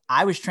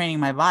 I was training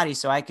my body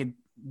so I could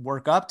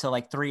work up to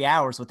like 3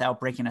 hours without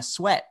breaking a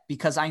sweat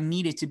because I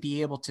needed to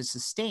be able to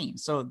sustain.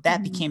 So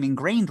that became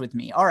ingrained with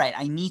me. All right,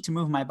 I need to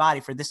move my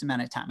body for this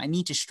amount of time. I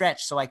need to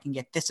stretch so I can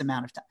get this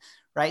amount of time.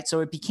 Right. So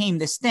it became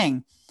this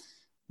thing,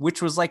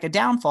 which was like a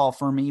downfall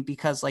for me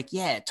because like,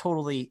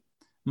 totally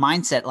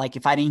mindset. Like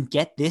if I didn't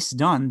get this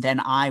done, then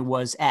I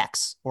was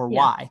X or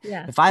Y.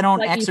 Yeah. If I don't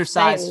like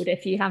exercise,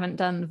 if you haven't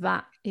done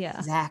that. Yeah,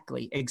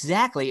 exactly.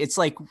 It's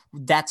like,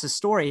 that's a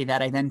story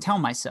that I then tell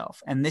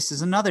myself. And this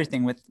is another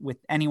thing with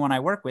anyone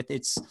I work with.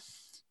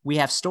 We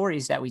have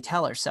stories that we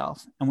tell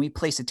ourselves and we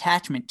place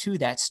attachment to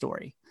that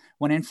story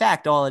when in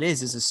fact, all it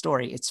is a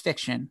story. It's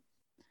fiction,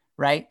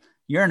 right?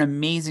 You're an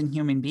amazing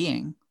human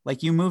being.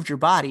 Like you moved your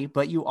body,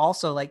 but you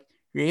also like,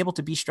 you're able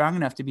to be strong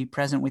enough to be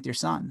present with your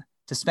son.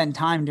 to spend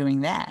time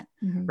doing that.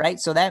 Right.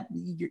 So that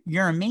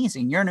you're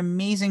amazing. You're an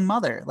amazing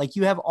mother. Like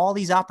you have all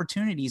these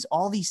opportunities,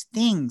 all these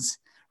things,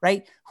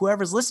 right?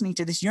 Whoever's listening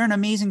to this, you're an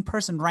amazing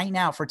person right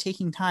now for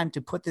taking time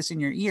to put this in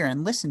your ear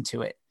and listen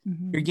to it.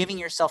 You're giving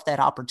yourself that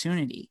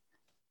opportunity.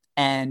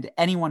 And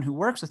anyone who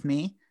works with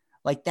me,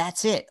 like,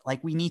 that's it.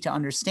 Like, we need to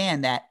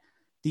understand that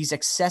these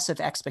excessive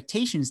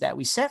expectations that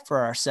we set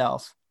for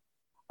ourselves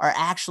are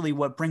actually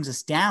what brings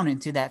us down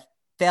into that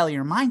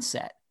failure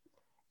mindset.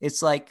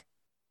 It's like,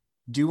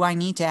 do I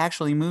need to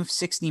actually move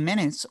 60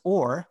 minutes?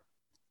 Or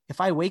if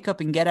I wake up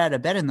and get out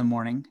of bed in the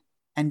morning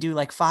and do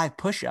like 5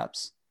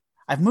 push-ups,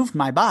 I've moved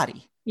my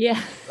body.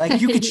 Yeah.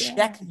 Like you could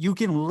check, you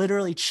can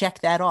literally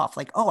check that off.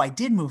 Like, oh, I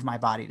did move my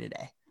body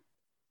today.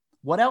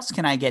 What else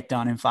can I get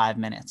done in 5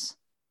 minutes?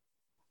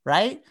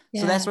 Right.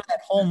 Yeah. So that's where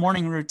that whole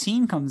morning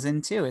routine comes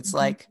in too. It's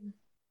like,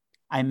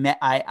 I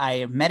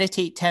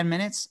meditate 10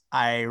 minutes,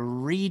 I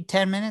read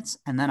 10 minutes,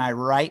 and then I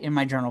write in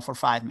my journal for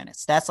 5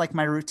 minutes. That's like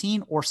my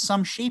routine or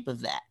some shape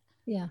of that.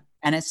 Yeah.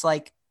 And it's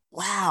like,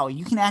 wow,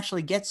 you can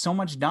actually get so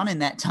much done in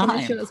that time.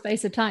 In a short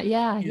space of time.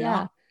 Yeah.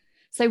 Yeah.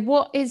 So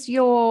what's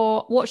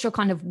your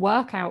kind of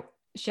workout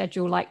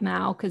schedule like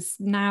now? Because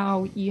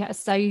now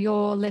so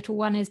your little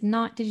one is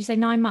did you say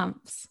 9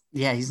 months?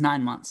 Yeah, he's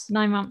 9 months.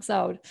 9 months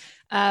old.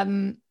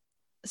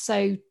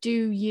 So do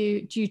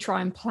you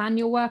try and plan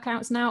your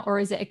workouts now, or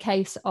is it a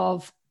case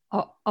of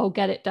I'll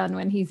get it done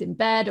when he's in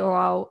bed, or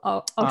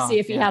I'll see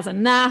if he has a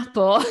nap,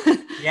 or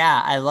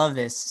Yeah, I love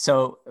this.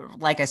 So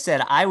like I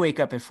said, I wake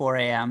up at 4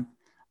 a.m.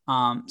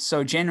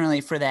 So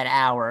generally for that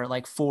hour,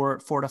 like 4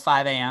 to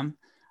 5 a.m.,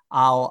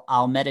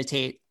 I'll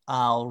meditate,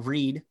 I'll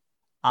read,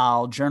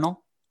 I'll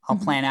journal, I'll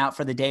plan out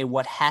for the day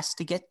what has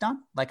to get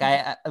done. Like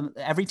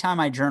every time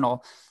I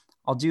journal,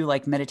 I'll do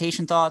like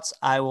meditation thoughts.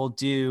 I will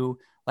do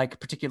like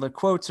particular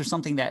quotes or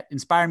something that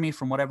inspired me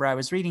from whatever I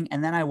was reading.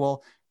 And then I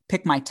will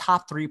pick my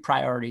top 3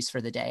 priorities for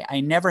the day.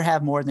 I never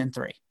have more than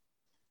 3.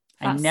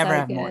 That's I never so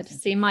have good. more.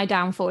 See, my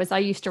downfall is I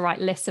used to write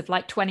lists of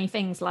like 20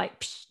 things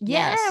like,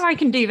 I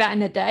can do that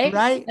in a day.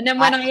 Right. And then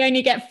when I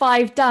only get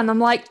 5 done, I'm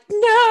like,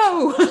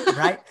 no.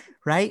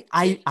 Right.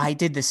 I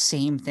did the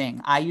same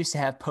thing. I used to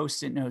have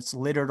Post-it notes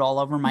littered all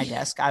over my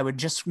desk. I would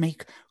just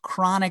make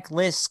chronic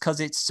lists because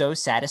it's so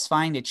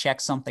satisfying to check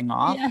something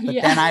off.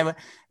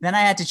 Then I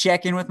had to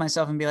check in with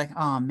myself and be like,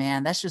 oh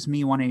man, that's just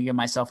me wanting to give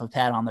myself a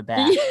pat on the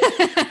back.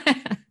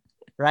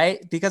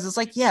 Right? Because it's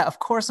like, yeah, of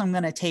course I'm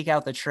going to take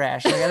out the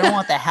trash. Like, I don't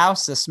want the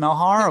house to smell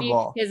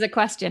horrible. Here's a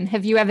question.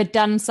 Have you ever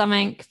done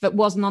something that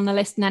wasn't on the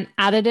list and then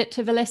added it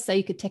to the list so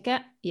you could tick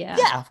it? Yeah.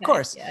 Yeah, of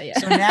course.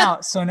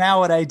 Yeah. So now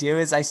what I do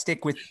is I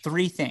stick with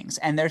 3 things,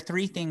 and they're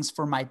 3 things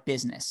for my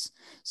business.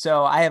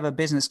 So I have a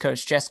business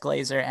coach, Jess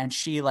Glazer, and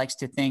she likes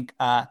to think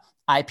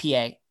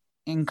IPA,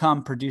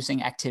 income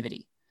producing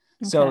activity.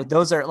 Okay. So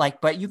those are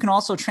like, but you can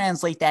also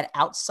translate that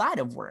outside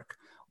of work.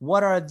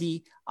 What are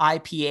the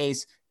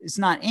IPAs? It's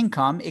not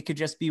income. It could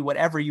just be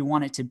whatever you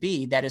want it to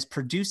be that is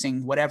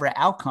producing whatever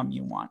outcome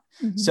you want.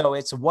 So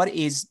it's what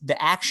is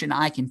the action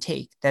I can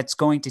take that's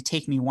going to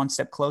take me one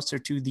step closer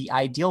to the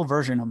ideal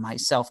version of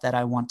myself that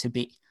I want to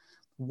be.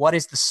 What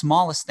is the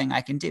smallest thing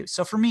I can do?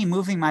 So for me,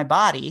 moving my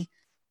body,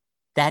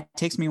 that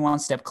takes me one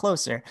step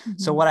closer.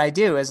 So what I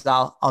do is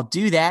I'll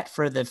do that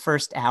for the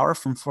first hour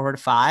from 4 to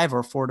 5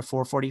 or 4 to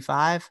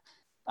 4:45.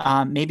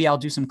 Maybe I'll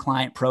do some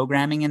client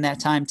programming in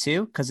that time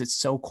too, because it's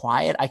so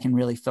quiet. I can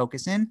really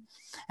focus in.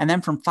 And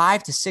then from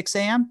 5 to 6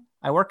 a.m.,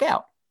 I work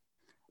out.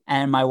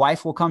 And my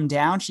wife will come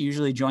down. She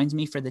usually joins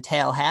me for the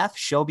tail half.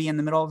 She'll be in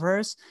the middle of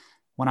hers.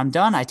 When I'm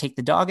done, I take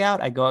the dog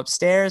out. I go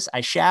upstairs.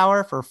 I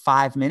shower for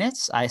 5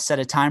 minutes. I set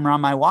a timer on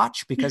my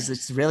watch because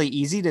it's really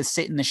easy to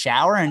sit in the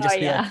shower and just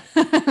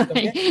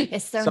okay.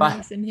 It's so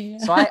nice in here.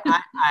 So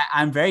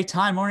I'm very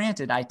time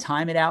oriented. I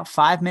time it out.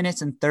 5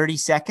 minutes and 30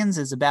 seconds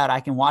is about, I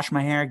can wash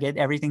my hair, get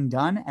everything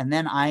done. And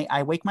then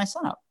I wake my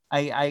son up.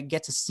 I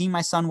get to see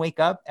my son wake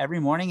up every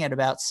morning at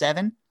about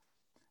 7,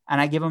 and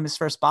I give him his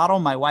first bottle.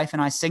 My wife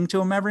and I sing to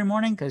him every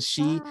morning because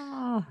he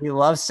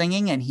loves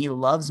singing and he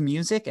loves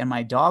music, and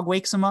my dog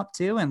wakes him up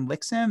too and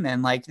licks him.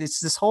 And like, it's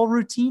this whole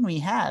routine we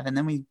have, and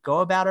then we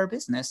go about our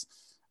business.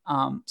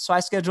 So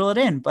I schedule it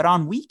in, but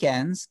on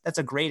weekends, that's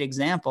a great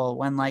example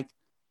when like,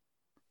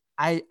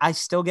 I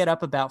still get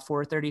up about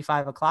 4:30,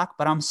 5 o'clock,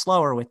 but I'm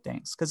slower with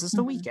things because it's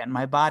the weekend.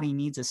 My body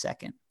needs a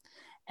second.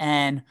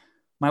 And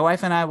my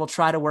wife and I will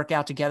try to work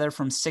out together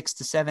from 6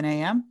 to 7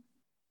 a.m.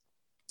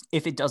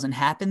 If it doesn't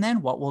happen,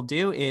 then what we'll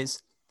do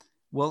is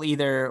we'll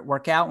either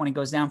work out when he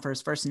goes down for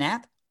his first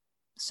nap.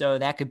 So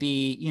that could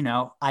be,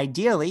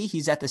 ideally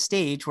he's at the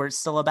stage where it's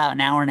still about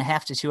an hour and a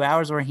half to 2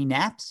 hours where he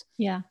naps.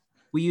 Yeah.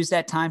 We use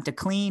that time to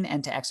clean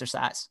and to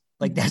exercise.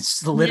 Like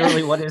that's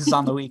literally what it is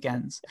on the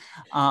weekends.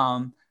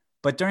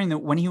 But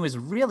when he was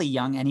really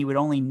young and he would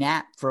only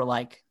nap for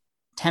like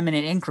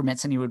 10-minute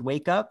increments and he would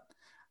wake up,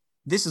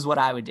 this is what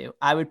I would do.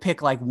 I would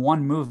pick like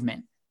one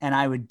movement and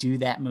I would do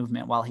that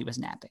movement while he was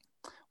napping,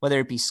 whether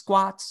it be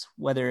squats,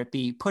 whether it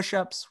be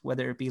push-ups,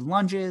 whether it be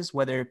lunges,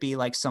 whether it be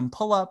like some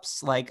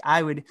pull-ups. Like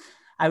I would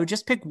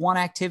just pick one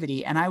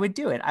activity and I would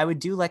do it. I would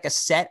do like a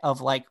set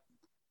of like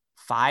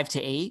 5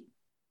 to 8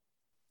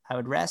 I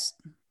would rest,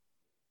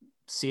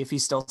 see if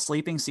he's still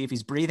sleeping, see if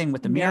he's breathing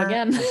with the mirror.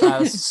 Again. I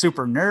was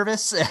super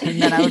nervous,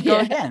 and then I would go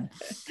again.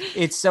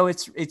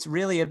 It's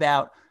really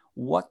about,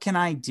 what can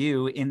I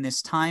do in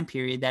this time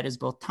period that is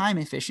both time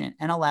efficient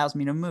and allows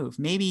me to move?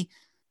 Maybe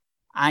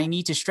I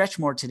need to stretch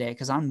more today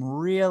because I'm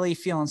really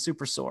feeling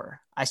super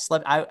sore.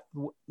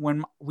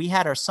 When we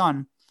had our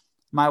son,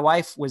 my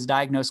wife was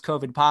diagnosed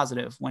COVID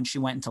positive when she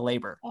went into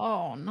labor.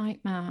 Oh,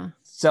 nightmare.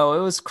 So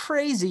it was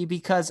crazy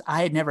because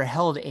I had never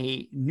held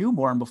a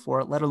newborn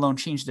before, let alone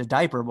changed a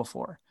diaper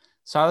before.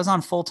 So I was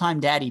on full-time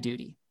daddy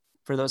duty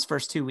for those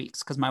first 2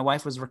 weeks because my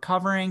wife was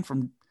recovering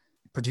from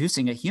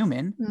producing a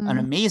human, an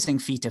amazing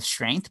feat of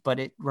strength, but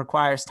it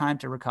requires time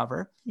to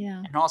recover.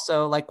 Yeah. And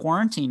also like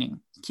quarantining,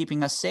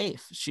 keeping us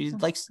safe. She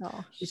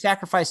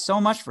sacrificed so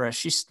much for us.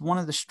 She's one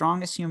of the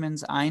strongest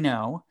humans I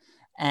know.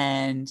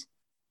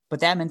 But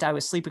that meant I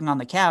was sleeping on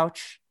the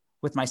couch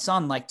with my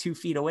son like 2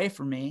 feet away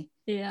from me.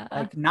 Yeah.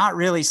 Like not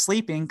really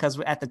sleeping, because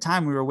at the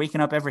time we were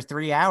waking up every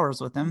 3 hours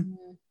with him.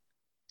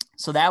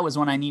 So that was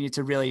when I needed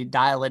to really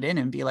dial it in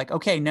and be like,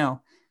 okay,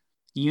 no,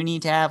 you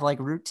need to have like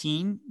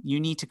routine.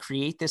 You need to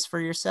create this for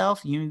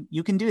yourself.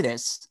 You can do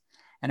this.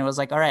 And it was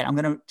like, all right,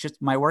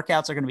 my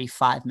workouts are going to be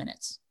 5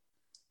 minutes.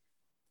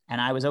 And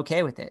I was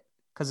okay with it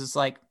because it's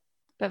like.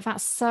 But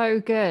that's so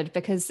good,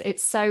 because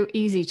it's so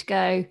easy to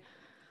go,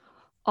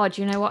 oh,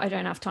 do you know what? I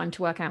don't have time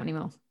to work out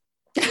anymore.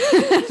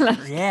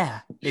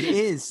 Yeah, it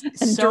is.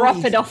 And so drop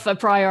easy. It off a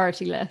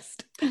priority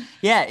list.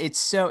 Yeah, it's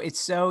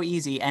so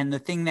easy. And the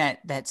thing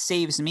that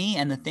saves me,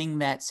 and the thing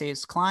that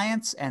saves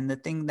clients, and the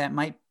thing that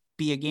might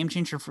be a game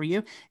changer for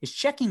you, is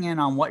checking in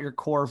on what your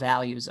core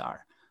values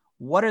are.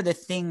 What are the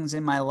things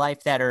in my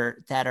life that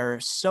are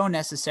so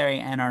necessary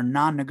and are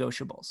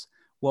non-negotiables?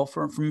 Well,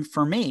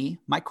 for me,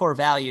 my core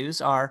values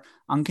are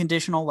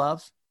unconditional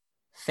love,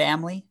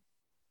 family,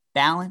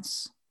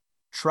 balance,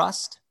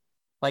 trust.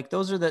 Like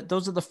those are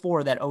the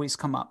 4 that always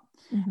come up.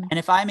 And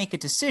if I make a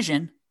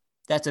decision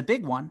that's a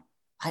big one,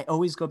 I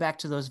always go back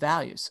to those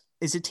values.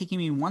 Is it taking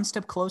me one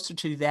step closer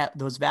to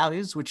those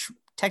values, which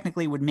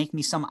technically would make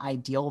me some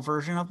ideal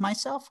version of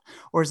myself,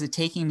 or is it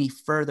taking me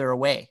further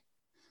away?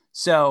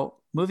 So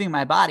moving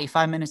my body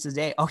 5 minutes a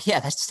day, oh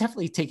yeah, that's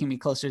definitely taking me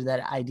closer to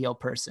that ideal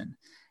person.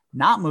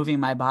 Not moving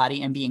my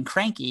body and being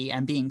cranky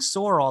and being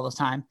sore all the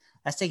time,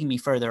 that's taking me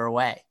further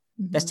away.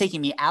 That's taking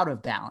me out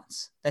of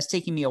balance. That's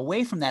taking me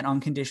away from that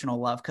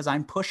unconditional love, because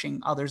I'm pushing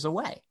others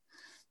away.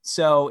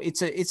 So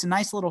it's a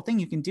nice little thing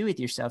you can do with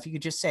yourself. You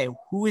could just say,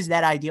 who is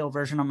that ideal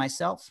version of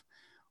myself?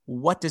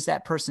 What does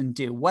that person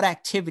do? What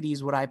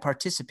activities would I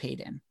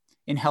participate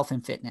in health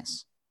and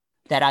fitness?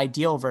 That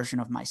ideal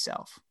version of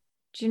myself.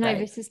 Do you know,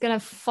 this is going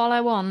to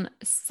follow on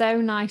so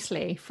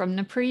nicely from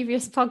the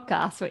previous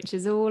podcast, which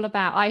is all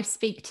about, I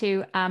speak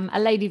to a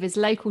lady that's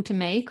local to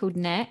me called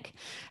Nick.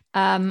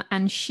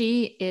 And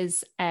she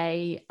is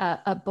a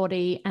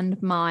body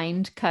and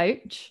mind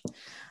coach.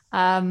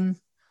 And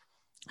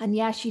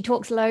yeah, she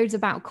talks loads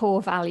about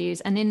core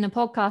values. And in the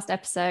podcast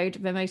episode,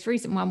 the most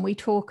recent one, we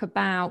talk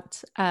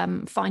about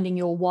finding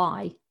your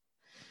why.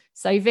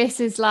 So this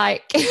is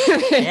like,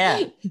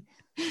 yeah.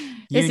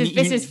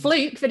 This is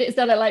fluke that it's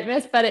done it like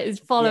this, but it is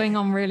following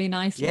on really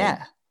nicely.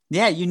 Yeah.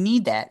 Yeah. You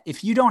need that.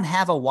 If you don't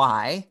have a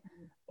why,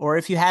 or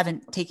if you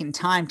haven't taken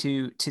time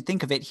to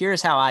think of it,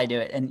 here's how I do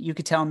it. And you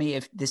could tell me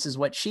if this is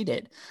what she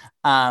did.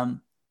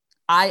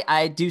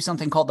 I do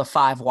something called the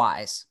 5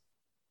 whys.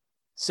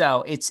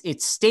 So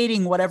it's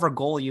stating whatever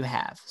goal you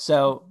have.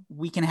 So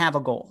we can have a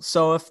goal.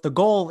 So if the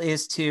goal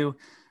is to,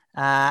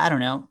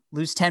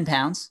 lose 10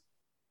 pounds,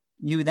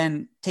 you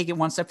then take it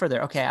one step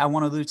further. Okay, I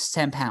want to lose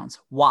 10 pounds.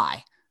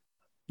 Why?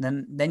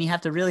 Then you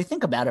have to really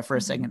think about it for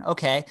a second.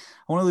 Okay,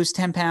 I want to lose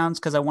 10 pounds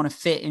because I want to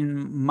fit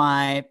in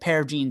my pair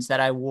of jeans that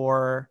I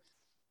wore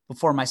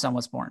before my son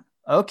was born.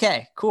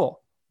 Okay, cool.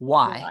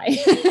 Why?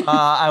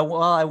 I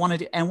want to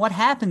do. And what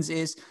happens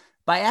is,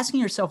 by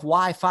asking yourself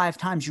why 5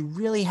 times, you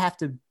really have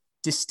to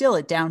distill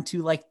it down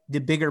to like the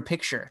bigger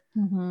picture.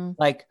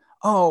 Like,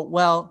 oh,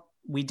 well,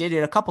 we did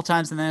it a couple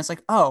times, and then it's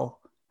like, oh,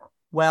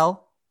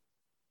 well,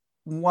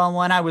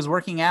 when I was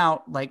working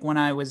out, like when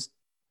I was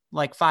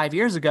like 5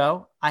 years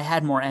ago, I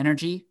had more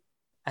energy.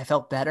 I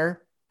felt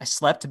better. I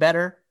slept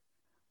better.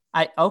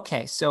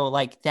 Okay. So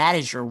like that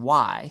is your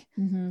why.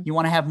 You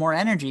want to have more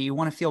energy. You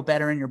want to feel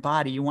better in your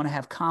body. You want to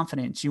have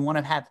confidence. You want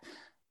to have,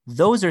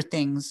 those are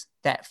things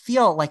that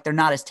feel like they're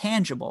not as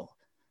tangible,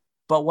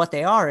 but what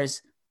they are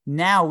is,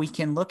 now we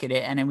can look at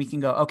it and then we can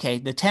go, okay,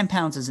 the 10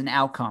 pounds is an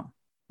outcome.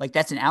 Like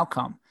that's an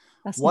outcome.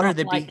 That's what are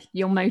the like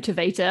your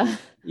motivator?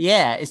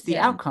 Yeah, it's the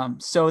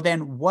outcome. So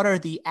then what are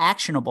the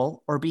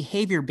actionable or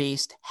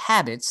behavior-based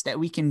habits that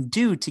we can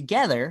do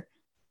together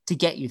to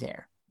get you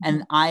there?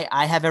 And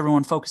I have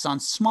everyone focus on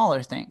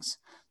smaller things.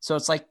 So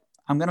it's like,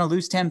 I'm going to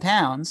lose 10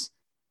 pounds.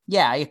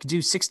 Yeah, I could do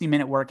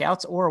 60-minute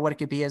workouts, or what it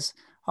could be is,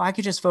 I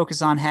could just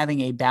focus on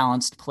having a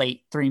balanced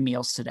plate, 3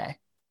 meals today.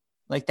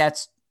 Like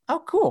that's,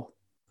 cool.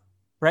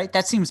 Right?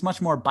 That seems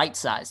much more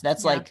bite-sized.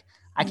 That's like,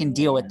 I can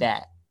deal with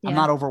that. I'm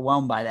not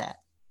overwhelmed by that.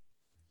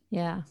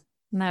 Yeah.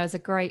 No, it's a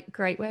great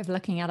way of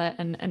looking at it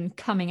and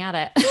coming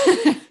at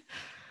it.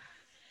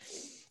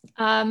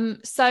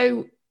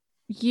 So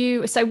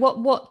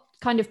what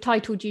kind of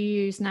title do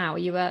you use now?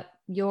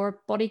 You're a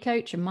body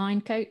coach, a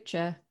mind coach?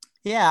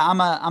 Yeah,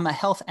 I'm a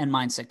health and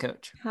mindset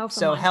coach.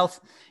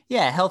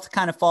 Health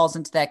kind of falls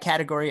into that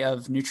category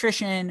of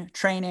nutrition,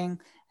 training,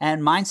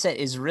 and mindset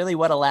is really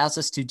what allows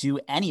us to do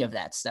any of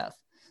that stuff.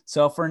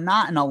 So if we're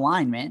not in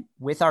alignment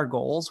with our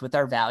goals, with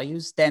our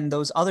values, then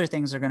those other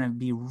things are going to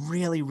be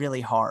really,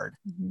 really hard.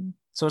 Mm-hmm.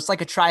 So it's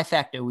like a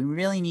trifecta. We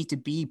really need to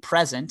be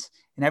present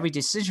in every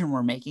decision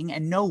we're making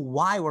and know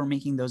why we're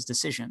making those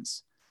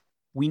decisions.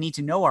 We need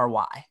to know our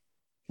why.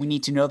 We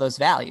need to know those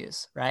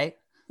values, right?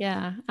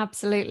 Yeah,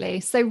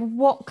 absolutely. So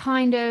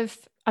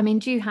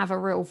do you have a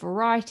real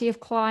variety of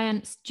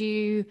clients? Do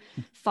you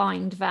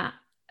find that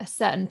a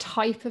certain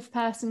type of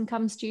person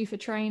comes to you for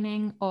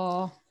training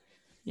or?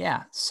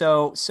 Yeah.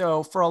 So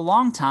for a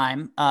long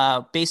time,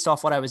 based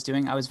off what I was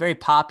doing, I was very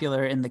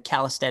popular in the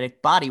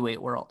calisthenic bodyweight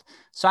world.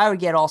 So I would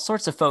get all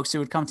sorts of folks who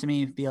would come to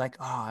me and be like,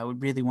 oh, I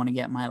would really want to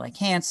get my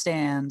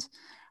handstand.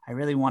 I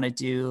really want to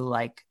do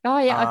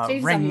I've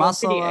seen ring some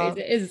muscle videos.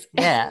 It is,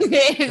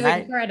 it is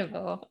right?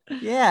 Incredible.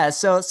 Yeah.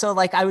 So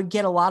I would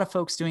get a lot of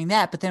folks doing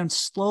that, but then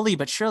slowly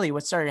but surely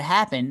what started to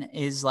happen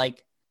is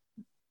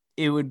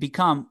it would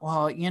become,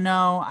 well,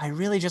 I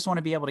really just want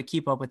to be able to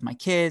keep up with my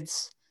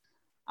kids.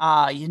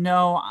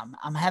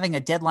 I'm having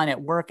a deadline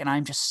at work and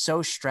I'm just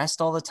so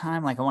stressed all the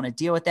time. I want to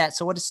deal with that.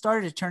 So what it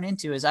started to turn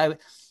into is I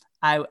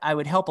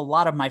would help a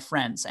lot of my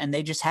friends and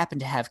they just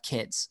happened to have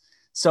kids.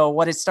 So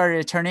what it started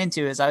to turn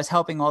into is I was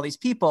helping all these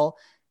people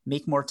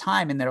make more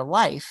time in their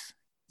life,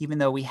 even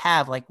though we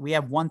have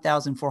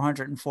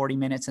 1,440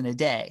 minutes in a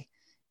day.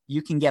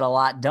 You can get a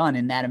lot done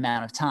in that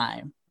amount of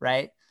time,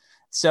 right?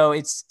 So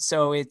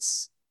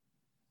it's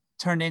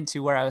turned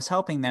into where I was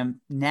helping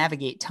them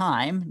navigate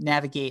time,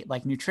 navigate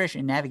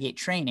nutrition, navigate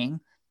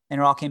training,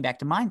 and it all came back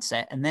to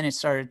mindset. And then it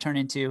started to turn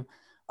into,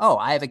 oh,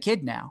 I have a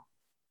kid now.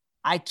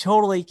 I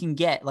totally can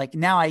get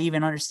now I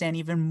even understand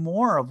even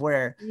more of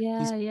where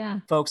these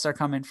folks are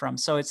coming from.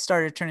 So it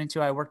started to turn into,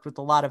 I worked with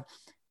a lot of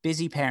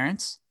busy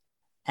parents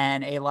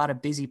and a lot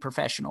of busy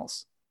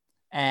professionals.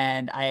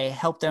 And I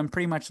helped them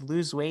pretty much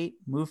lose weight,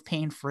 move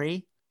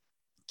pain-free,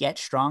 get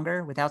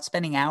stronger without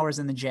spending hours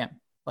in the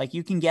gym.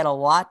 You can get a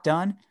lot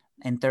done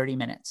in 30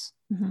 minutes.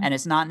 Mm-hmm. And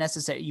it's not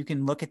necessary. You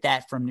can look at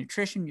that from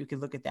nutrition. You can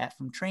look at that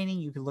from training.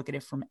 You can look at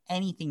it from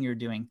anything you're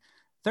doing.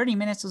 30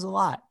 minutes is a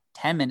lot.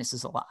 10 minutes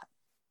is a lot.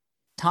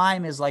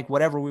 Time is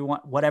whatever we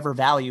want, whatever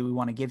value we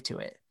want to give to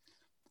it.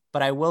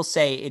 But I will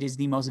say it is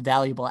the most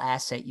valuable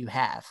asset you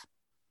have.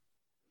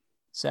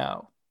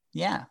 So,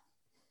 yeah.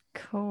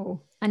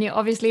 Cool. And you're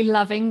obviously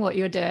loving what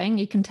you're doing.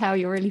 You can tell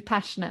you're really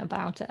passionate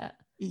about it.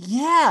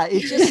 Yeah.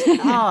 It's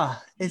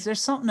just,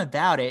 there's something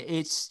about it.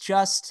 It's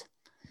just,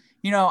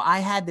 I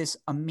had this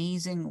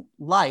amazing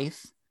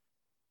life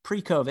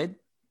pre-COVID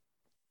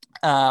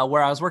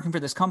where I was working for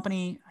this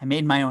company. I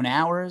made my own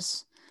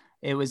hours.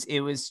 It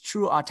was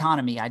true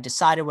autonomy. I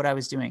decided what I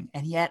was doing.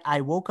 And yet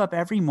I woke up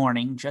every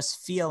morning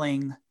just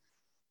feeling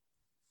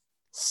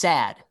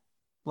sad,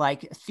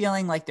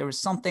 feeling like there was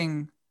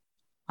something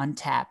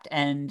untapped.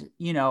 And,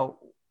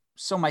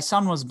 so my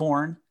son was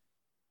born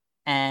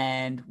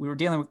and we were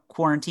dealing with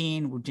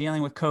quarantine. We're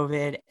dealing with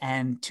COVID.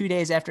 And 2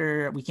 days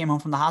after we came home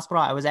from the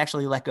hospital, I was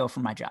actually let go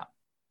from my job.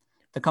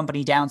 The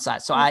company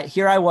downsized. So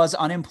I was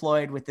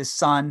unemployed with this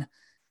son,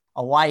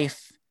 a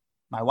wife.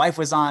 My wife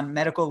was on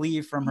medical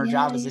leave from her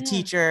job as a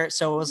teacher.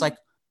 So it was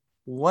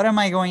what am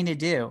I going to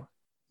do?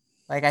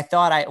 I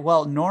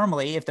thought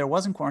normally if there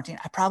wasn't quarantine,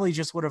 I probably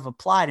just would have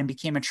applied and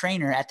became a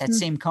trainer at that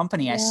same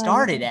company I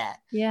started at.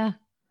 Yeah.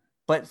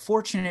 But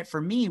fortunate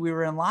for me, we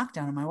were in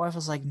lockdown and my wife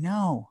was like,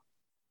 no,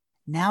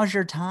 now's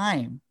your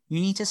time. You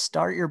need to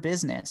start your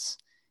business.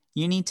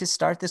 You need to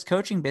start this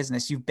coaching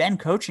business. You've been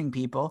coaching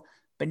people,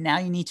 but now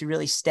you need to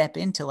really step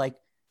into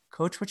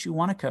coach what you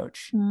want to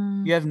coach.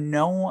 You have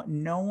no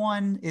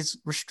one is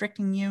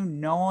restricting you.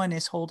 No one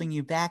is holding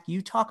you back.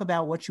 You talk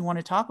about what you want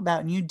to talk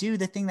about and you do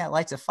the thing that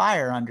lights a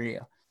fire under you.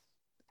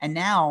 And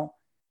now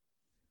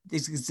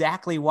is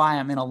exactly why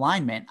I'm in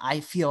alignment. I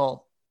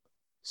feel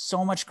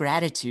so much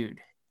gratitude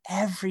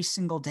every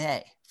single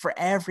day for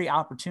every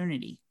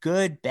opportunity,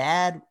 good,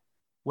 bad,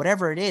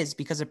 whatever it is,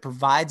 because it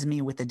provides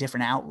me with a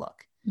different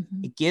outlook.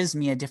 Mm-hmm. It gives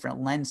me a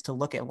different lens to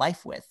look at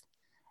life with.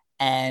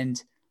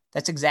 And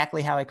that's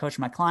exactly how I coach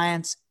my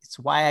clients. It's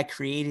why I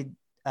created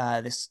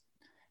this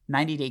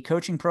 90-day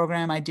coaching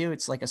program I do.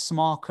 It's a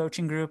small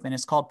coaching group and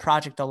it's called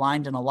Project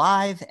Aligned and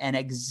Alive. And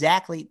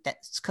exactly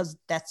that's because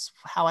that's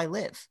how I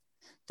live.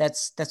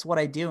 That's what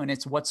I do. And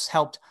it's what's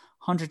helped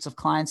hundreds of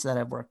clients that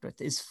I've worked with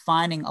is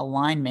finding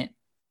alignment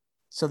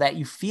so that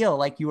you feel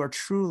like you are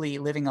truly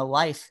living a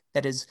life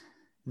that is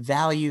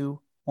value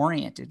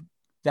oriented,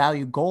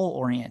 value goal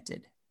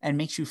oriented, and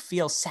makes you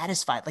feel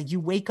satisfied. You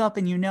wake up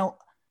and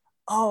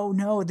oh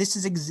no, this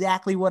is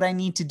exactly what I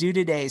need to do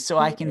today. So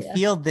I can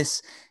feel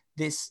this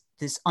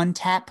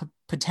untapped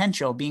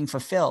potential being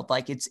fulfilled.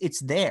 It's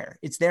there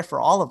for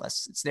all of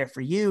us. It's there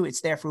for you. It's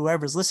there for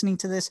whoever's listening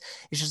to this.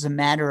 It's just a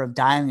matter of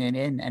dialing it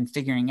in and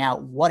figuring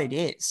out what it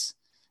is,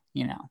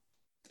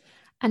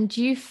 And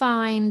do you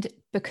find,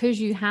 because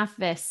you have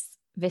this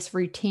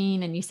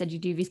routine, and you said you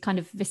do this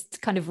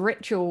kind of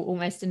ritual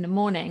almost in the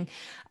morning,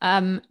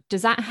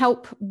 does that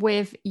help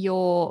with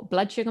your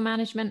blood sugar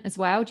management as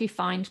well? Do you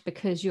find,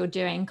 because you're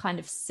doing kind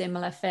of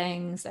similar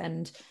things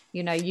and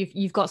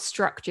you've got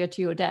structure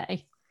to your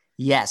day?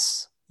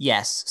 Yes.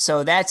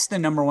 So that's the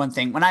number one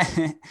thing. When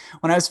I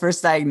was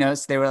first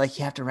diagnosed, they were like,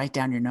 you have to write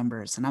down your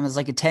numbers. And I was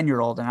like a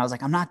 10-year-old, and I was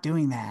like, I'm not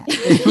doing that.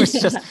 It was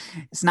just,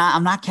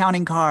 I'm not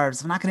counting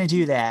carbs. I'm not going to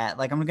do that.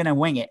 Like, I'm going to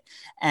wing it.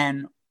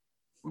 And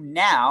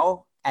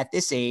now at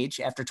this age,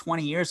 after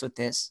 20 years with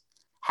this,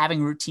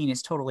 having routine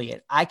is totally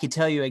it. I could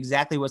tell you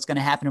exactly what's going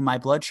to happen to my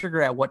blood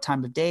sugar at what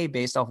time of day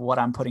based off of what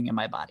I'm putting in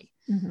my body.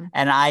 Mm-hmm.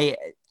 And I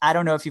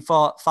don't know if you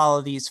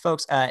follow these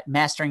folks,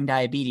 Mastering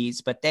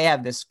Diabetes, but they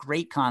have this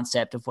great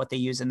concept of what they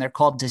use, and they're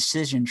called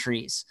decision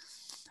trees.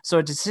 So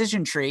a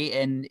decision tree,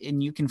 and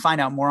you can find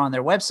out more on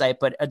their website,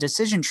 but a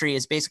decision tree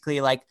is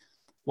basically like,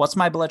 what's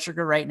my blood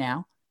sugar right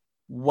now?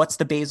 What's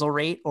the basal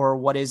rate, or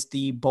what is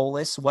the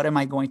bolus? What am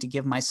I going to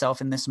give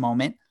myself in this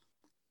moment?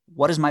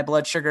 What is my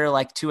blood sugar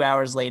like 2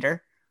 hours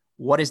later?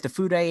 What is the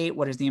food I ate?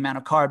 What is the amount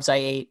of carbs I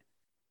ate?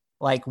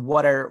 Like,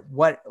 what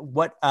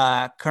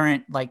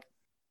current, like,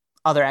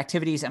 other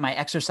activities am I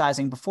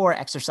exercising before,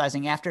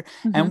 exercising after?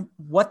 Mm-hmm. And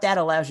what that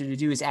allows you to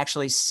do is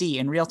actually see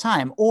in real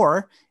time.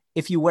 Or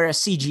if you wear a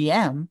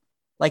CGM,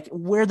 like,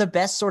 we're the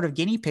best sort of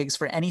guinea pigs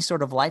for any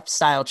sort of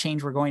lifestyle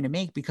change we're going to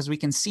make, because we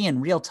can see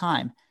in real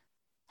time,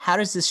 how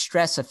does this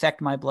stress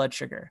affect my blood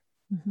sugar?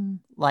 Mm-hmm.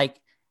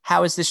 Like,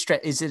 how is this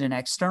stress? Is it an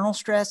external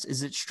stress?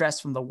 Is it stress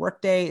from the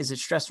workday? Is it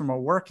stress from a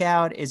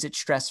workout? Is it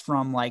stress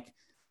from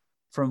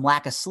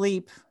lack of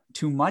sleep,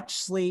 too much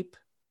sleep,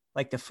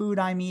 like the food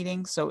I'm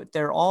eating? So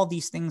there are all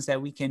these things that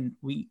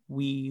we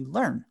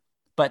learn,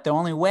 but the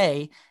only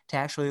way to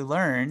actually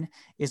learn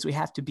is we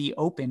have to be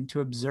open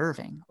to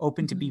observing,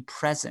 open to be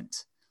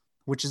present,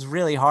 which is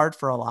really hard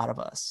for a lot of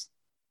us.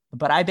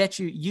 But I bet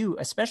you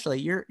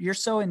especially, you're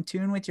so in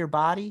tune with your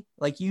body,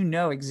 like,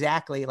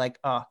 exactly, like,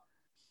 oh,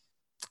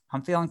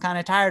 I'm feeling kind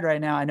of tired right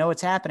now. I know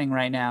what's happening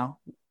right now.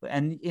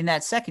 And in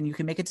that second, you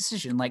can make a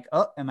decision like,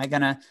 oh, am I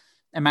going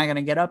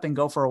to get up and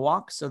go for a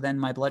walk, so then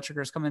my blood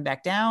sugar is coming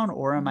back down?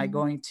 Or am I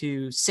going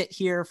to sit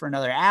here for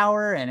another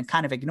hour and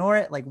kind of ignore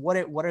it? Like, what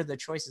are the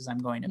choices I'm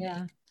going to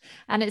make?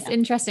 And it's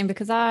interesting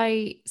because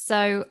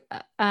in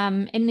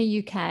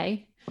the UK,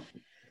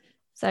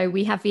 so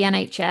we have the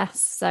NHS,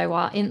 so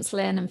our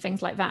insulin and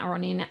things like that are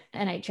on the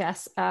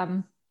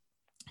NHS.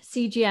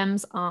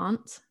 CGMs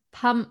aren't.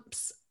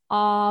 Pumps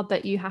are,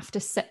 but you have to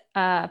fit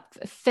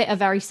a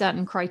very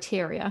certain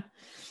criteria.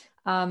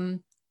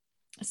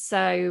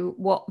 So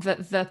what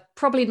the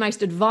probably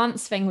most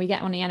advanced thing we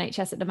get on the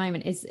NHS at the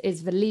moment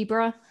is the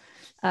Libre,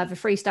 the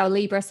Freestyle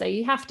Libre. So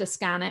you have to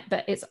scan it,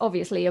 but it's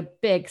obviously a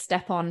big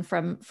step on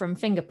from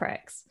finger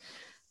pricks.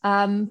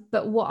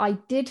 But what I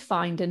did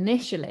find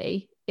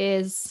initially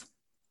is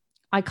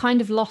I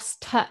kind of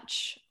lost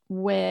touch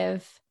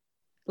with,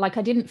 like,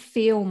 I didn't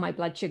feel my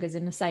blood sugars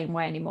in the same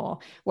way anymore.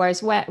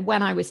 Whereas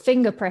when I was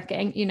finger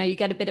pricking, you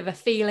get a bit of a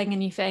feeling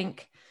and you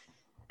think,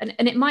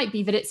 and it might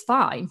be that it's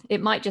fine.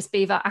 It might just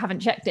be that I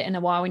haven't checked it in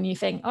a while and you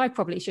think, oh, I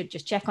probably should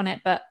just check on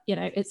it, but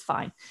it's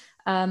fine.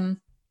 But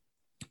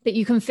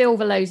you can feel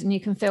the lows and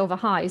you can feel the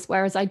highs.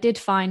 Whereas I did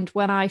find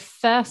when I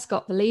first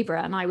got the Libre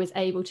and I was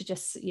able to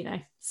just,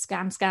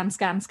 scan.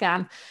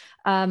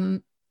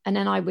 And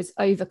then I was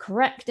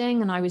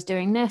overcorrecting and I was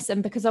doing this.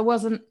 And because I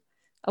wasn't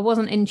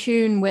in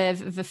tune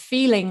with the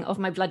feeling of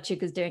my blood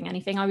sugars doing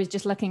anything, I was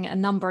just looking at a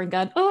number and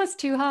going, oh, it's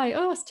too high.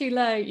 Oh, it's too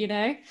low,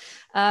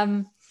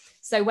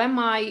 So when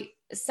my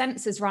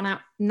sensors run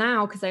out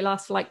now, because they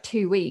last for like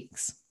 2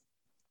 weeks,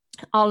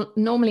 I'll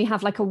normally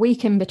have like a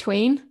week in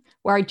between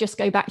where I just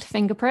go back to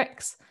finger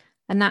pricks.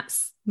 And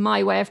that's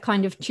my way of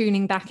kind of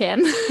tuning back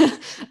in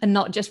and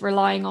not just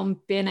relying on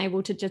being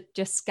able to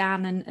just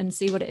scan and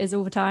see what it is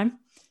all the time.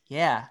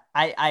 Yeah,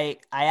 I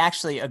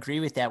actually agree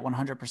with that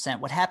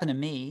 100%. What happened to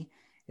me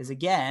is,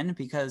 again,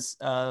 because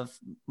of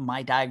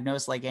my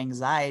diagnosed like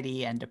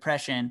anxiety and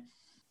depression,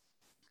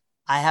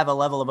 I have a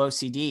level of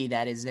OCD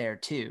that is there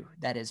too,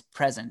 that is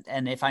present.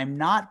 And if I'm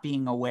not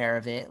being aware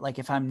of it, like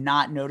if I'm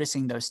not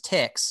noticing those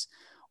tics,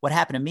 what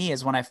happened to me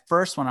is when I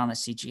first went on a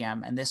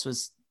CGM, and this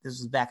was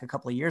back a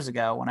couple of years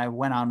ago when I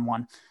went on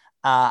one,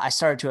 I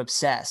started to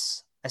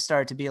obsess. I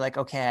started to be like,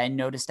 okay, I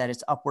noticed that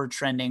it's upward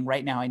trending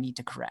right now. I need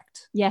to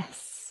correct.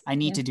 Yes. I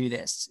need to do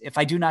this. If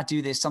I do not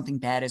do this, something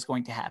bad is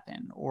going to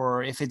happen.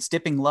 Or if it's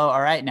dipping low,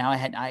 all right, now I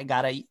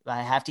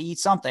have to eat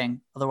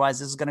something. Otherwise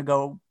this is going to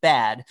go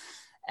bad.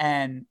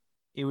 And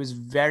it was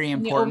very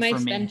important for me. You're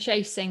almost then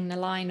chasing the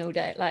line all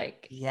day.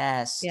 Like,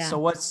 yes. Yeah. So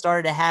what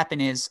started to happen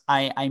is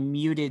I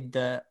muted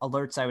the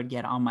alerts I would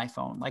get on my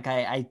phone. Like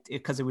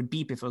because it would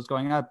beep if it was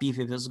going up, beep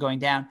if it was going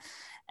down.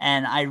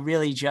 And I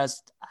really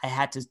I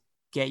had to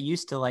get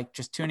used to like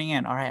just tuning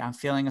in. All right, I'm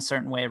feeling a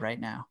certain way right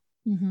now.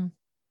 Mm-hmm.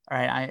 All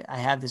right, I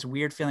have this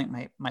weird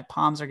feeling. My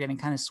palms are getting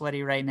kind of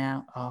sweaty right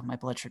now. Oh, my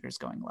blood sugar is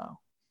going low.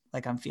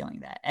 Like I'm feeling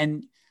that.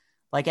 And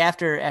like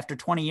after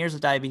 20 years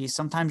of diabetes,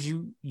 sometimes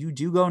you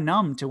do go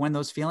numb to when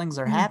those feelings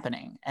are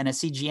happening, and a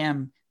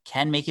CGM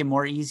can make it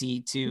more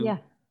easy to,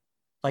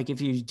 like,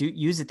 if you do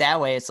use it that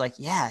way, it's like,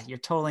 yeah, you're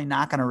totally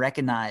not going to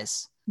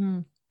recognize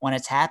when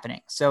it's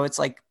happening. So it's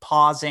like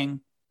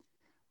pausing,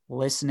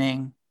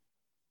 listening,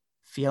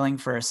 feeling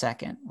for a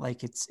second.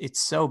 Like it's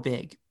so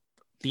big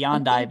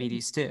beyond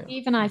diabetes too.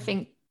 Even I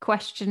think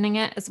questioning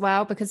it as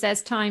well, because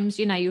there's times,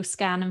 you know, you'll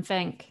scan and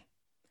think,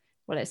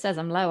 well, it says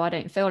I'm low, I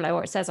don't feel low,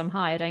 or it says I'm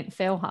high, I don't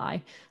feel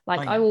high.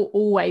 Like I will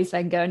always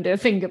then go and do a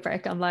finger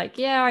prick. I'm like,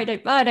 yeah, I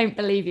don't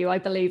believe you. I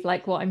believe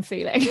like what I'm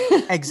feeling.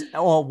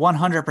 Well,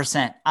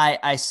 100%.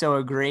 I so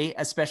agree.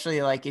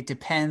 Especially like it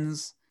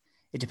depends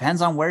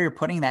on where you're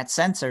putting that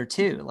sensor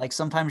too. Like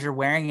sometimes you're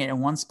wearing it in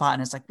one spot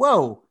and it's like,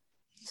 whoa,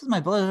 this is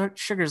my blood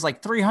sugar is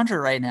like 300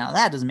 right now.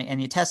 That doesn't make,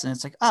 and you test it and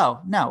it's like,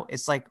 oh no,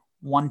 it's like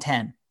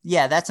 110.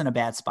 Yeah, that's in a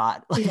bad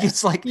spot. Like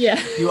it's like,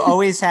 you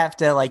always have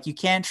to, like, you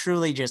can't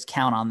truly just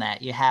count on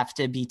that. You have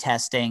to be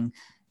testing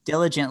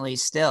diligently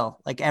still.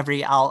 Like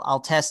I'll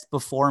test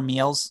before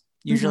meals.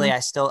 Usually I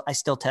still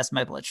test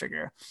my blood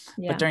sugar,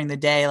 but during the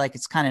day, like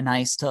it's kind of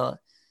nice to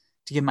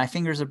give my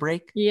fingers a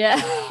break.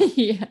 Yeah.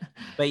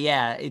 But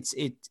yeah, it's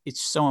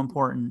so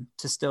important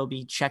to still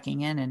be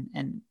checking in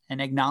and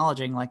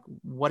acknowledging like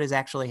what is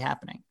actually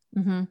happening.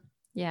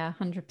 Yeah,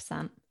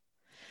 100%.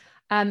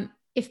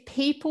 If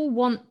people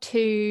want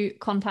to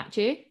contact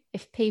you,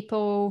 if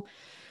people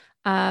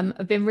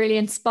have been really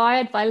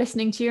inspired by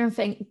listening to you and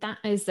think that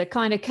is the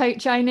kind of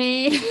coach I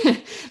need,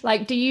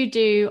 like, do you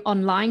do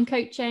online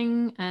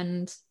coaching?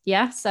 And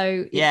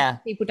so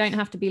people don't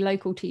have to be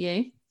local to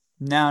you.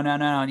 No.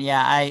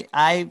 Yeah.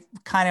 I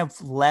kind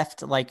of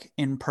left like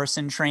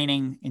in-person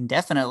training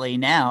indefinitely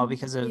now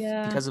because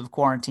of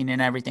quarantine and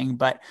everything.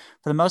 But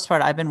for the most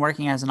part, I've been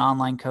working as an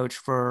online coach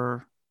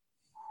for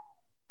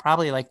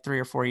probably like 3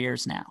 or 4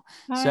 years now.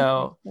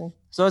 So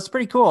it's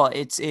pretty cool.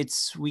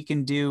 We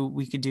could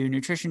do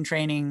nutrition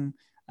training,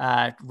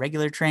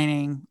 regular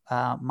training,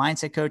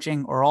 mindset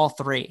coaching, or all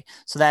three.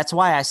 So that's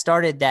why I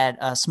started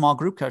that small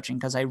group coaching,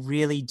 because I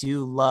really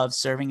do love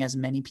serving as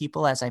many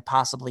people as I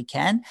possibly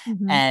can.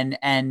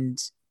 And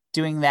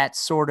doing that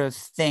sort of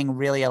thing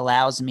really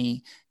allows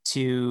me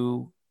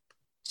to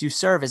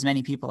serve as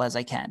many people as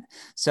I can.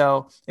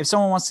 So if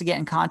someone wants to get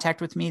in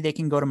contact with me, they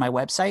can go to my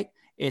website.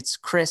 It's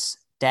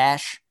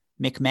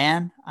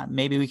Chris-McMahon.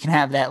 Maybe we can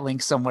have that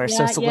link somewhere,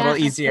 so it's a little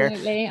easier.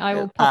 Absolutely. I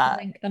will pop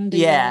a link under.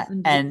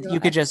 And you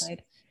could just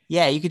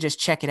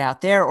check it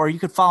out there, or you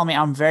could follow me.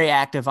 I'm very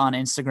active on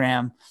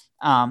Instagram,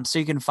 so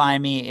you can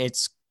find me.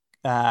 It's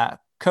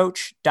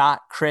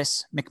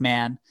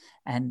coach.chris.mcmahon,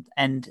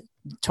 and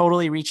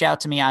totally reach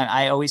out to me.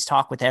 I always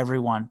talk with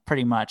everyone,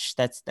 pretty much.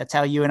 That's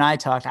how you and I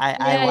talked.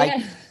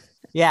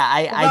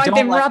 I've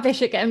been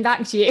rubbish at getting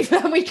back to you,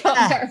 but we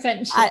got there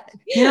eventually.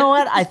 You know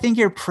what? I think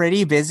you're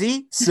pretty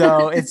busy,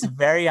 so it's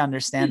very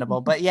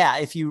understandable. But yeah,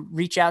 if you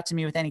reach out to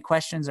me with any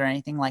questions or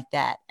anything like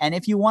that, and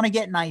if you want to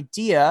get an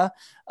idea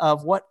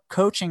of what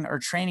coaching or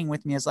training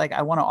with me is like,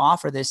 I want to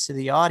offer this to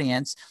the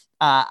audience.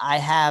 I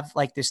have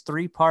like this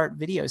 3-part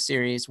video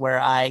series where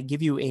I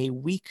give you a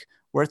week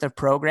worth of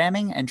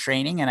programming and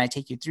training, and I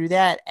take you through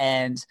that,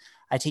 and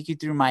I take you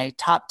through my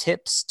top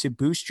tips to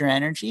boost your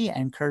energy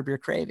and curb your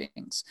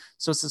cravings.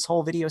 So it's this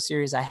whole video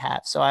series I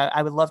have. So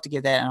I would love to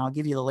give that, and I'll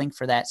give you the link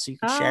for that so you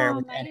can share it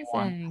with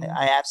anyone.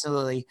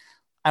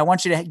 I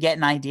want you to get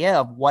an idea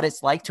of what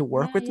it's like to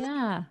work with me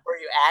before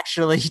you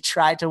actually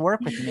try to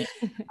work with me.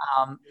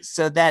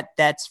 So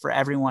that's for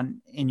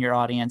everyone in your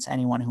audience,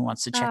 anyone who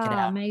wants to check it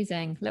out.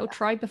 Amazing. Little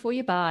try before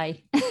you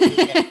buy.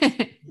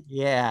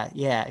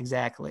 Yeah,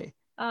 exactly.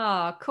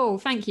 Oh, cool.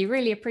 Thank you.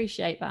 Really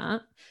appreciate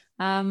that.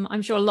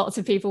 I'm sure lots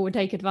of people would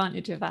take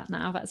advantage of that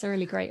now. That's a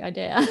really great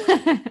idea.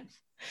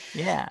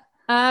 Yeah.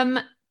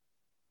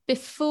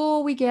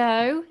 Before we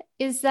go,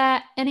 is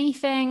there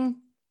anything,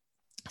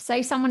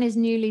 say someone is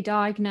newly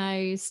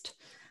diagnosed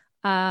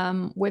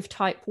with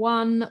type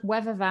 1,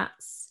 whether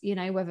that's,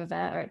 whether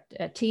they're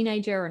a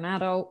teenager or an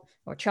adult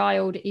or a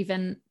child,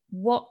 even,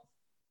 what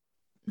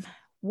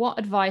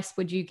advice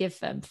would you give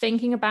them,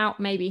 thinking about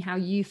maybe how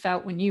you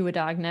felt when you were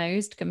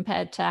diagnosed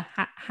compared to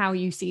how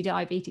you see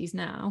diabetes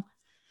now?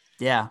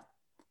 Yeah.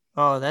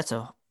 Oh, that's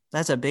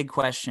a big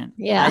question.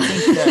 Yeah.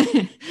 I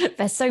think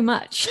there's so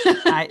much.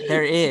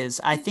 There is.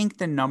 I think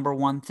the number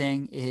one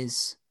thing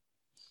is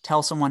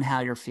tell someone how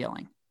you're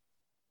feeling.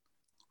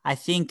 I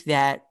think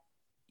that,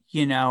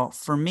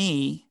 for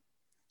me,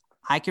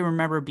 I can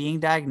remember being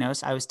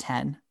diagnosed. I was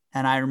 10,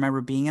 and I remember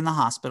being in the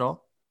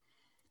hospital,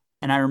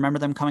 and I remember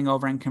them coming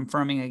over and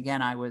confirming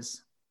again I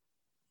was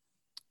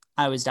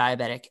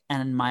diabetic,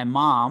 and my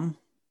mom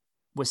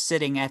was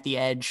sitting at the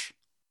edge,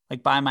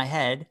 like by my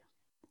head,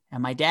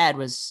 and my dad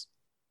was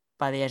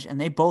by the edge, and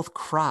they both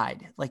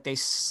cried. Like they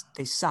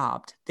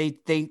sobbed. They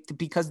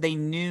because they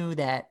knew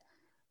that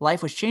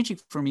life was changing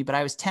for me, but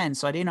I was 10,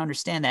 so I didn't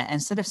understand that. And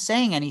instead of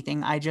saying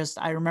anything, I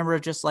remember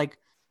just like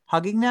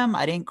hugging them.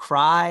 I didn't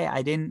cry.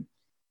 I didn't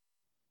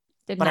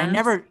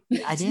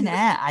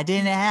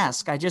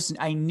ask.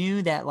 I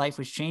knew that life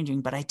was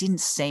changing, but I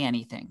didn't say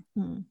anything.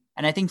 And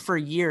And I think for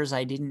years,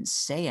 I didn't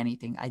say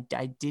anything.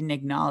 I didn't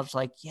acknowledge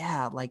like,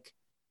 yeah, like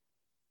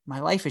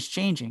my life is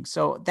changing.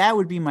 So that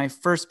would be my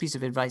first piece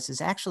of advice, is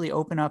actually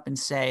open up and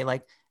say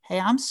like, hey,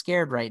 I'm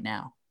scared right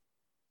now.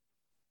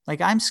 Like,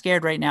 I'm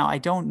scared right now. I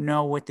don't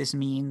know what this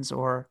means,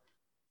 or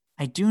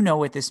I do know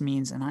what this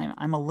means. And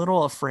I'm a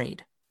little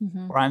afraid,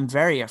 or I'm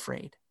very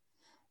afraid,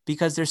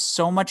 because there's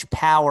so much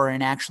power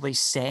in actually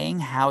saying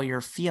how you're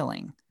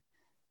feeling,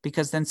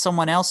 because then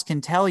someone else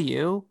can tell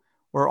you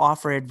or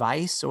offer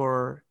advice,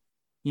 or,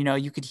 you know,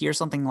 you could hear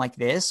something like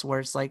this where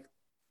it's like,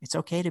 it's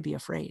okay to be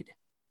afraid.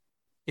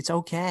 It's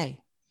okay.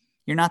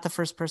 You're not the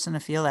first person to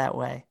feel that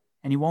way,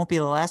 and you won't be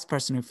the last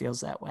person who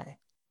feels that way.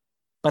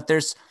 But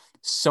there's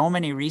so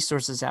many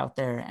resources out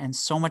there and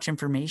so much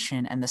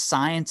information, and the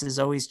science is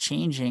always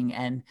changing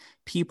and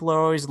people are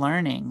always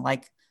learning.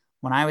 Like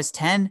when I was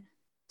 10,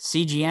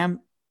 CGM,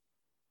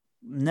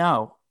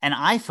 no. An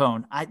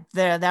iPhone,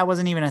 that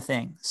wasn't even a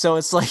thing. So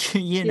it's like,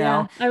 you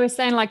know. I was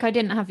saying like I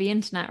didn't have the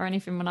internet or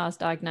anything when I was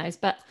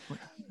diagnosed, but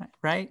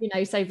right. You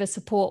know, so the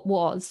support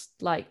was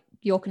like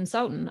your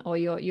consultant or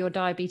your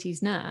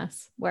diabetes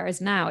nurse.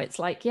 Whereas now it's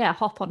like, yeah,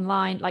 hop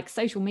online. Like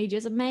social media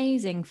is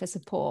amazing for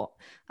support.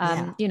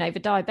 You know, the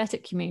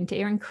diabetic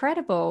community are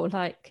incredible.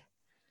 Like,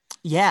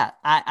 yeah,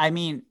 I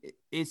mean,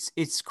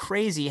 it's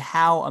crazy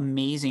how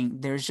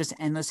amazing. There's just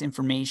endless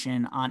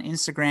information on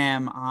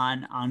Instagram,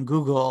 on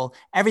Google.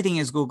 Everything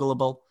is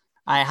Googleable.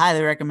 I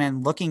highly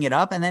recommend looking it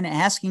up and then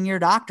asking your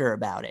doctor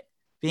about it.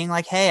 Being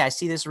like, hey, I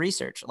see this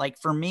research. Like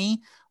for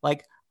me,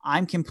 like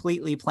I'm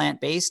completely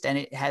plant-based and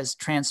it has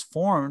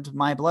transformed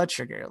my blood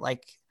sugar.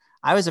 Like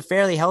I was a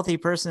fairly healthy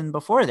person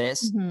before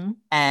this,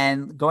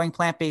 and going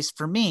plant-based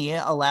for me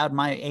allowed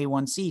my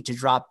A1C to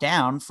drop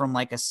down from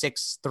like a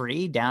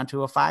 6.3 down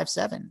to a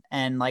 5.7.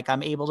 And like,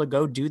 I'm able to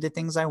go do the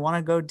things I want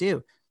to go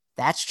do.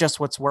 That's just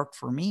what's worked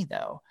for me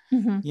though,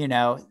 you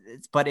know,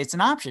 but it's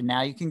an option.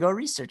 Now you can go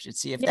research it,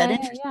 see if that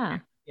interests you.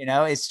 You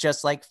know, it's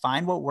just like,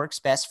 find what works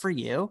best for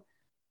you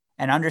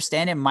and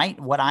understand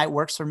what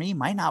works for me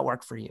might not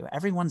work for you.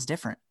 Everyone's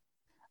different.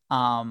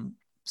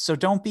 So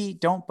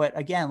but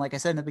again, like I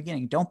said in the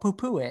beginning, don't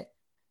poo-poo it.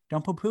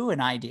 Don't poo-poo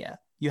an idea.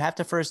 You have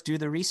to first do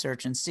the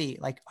research and see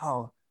like,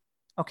 oh,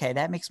 okay,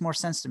 that makes more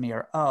sense to me.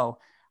 Or, oh,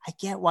 I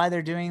get why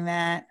they're doing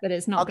that, but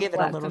it's not, I'll give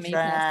it a little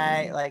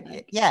try.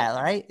 Like, yeah,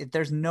 right.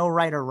 There's no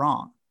right or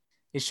wrong.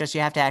 It's just,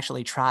 you have to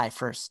actually try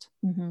first.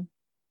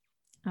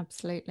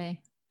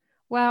 Absolutely.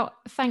 Well,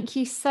 thank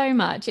you so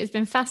much. It's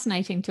been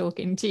fascinating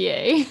talking to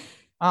you.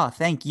 Oh,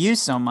 thank you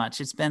so much.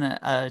 It's been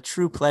a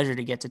true pleasure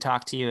to get to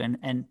talk to you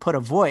and put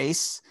a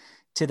voice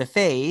to the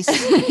face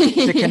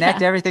to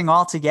connect everything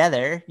all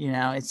together. You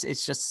know,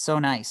 it's just so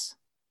nice.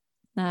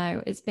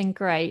 No, it's been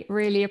great.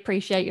 Really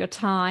appreciate your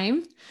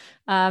time,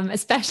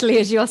 especially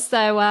as you're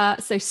so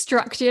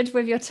structured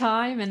with your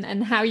time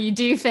and how you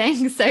do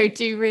things. So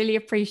do really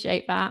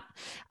appreciate that.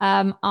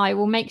 I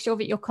will make sure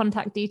that your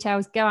contact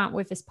details go out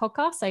with this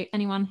podcast. So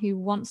anyone who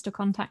wants to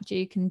contact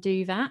you can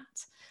do that.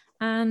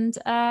 And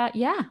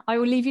I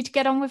will leave you to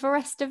get on with the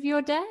rest of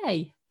your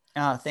day.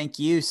 Oh, thank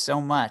you so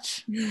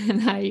much.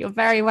 No, you're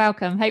very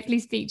welcome. Hopefully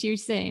speak to you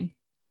soon.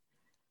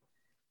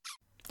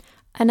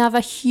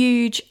 Another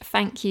huge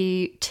thank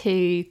you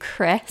to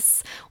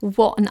Chris.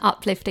 What an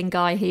uplifting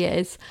guy he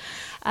is.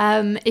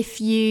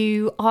 If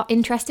you are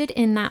interested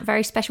in that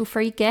very special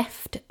free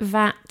gift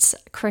that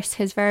Chris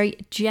has very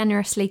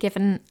generously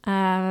given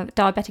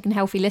Diabetic and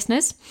Healthy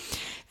listeners,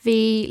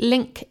 the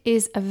link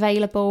is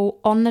available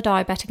on the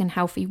Diabetic and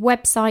Healthy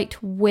website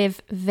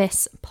with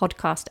this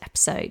podcast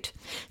episode.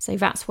 So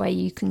that's where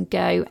you can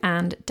go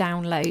and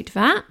download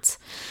that.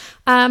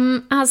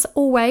 As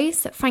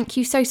always, thank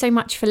you so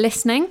much for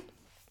listening.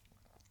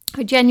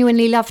 I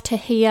genuinely love to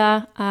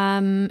hear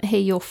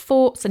your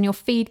thoughts and your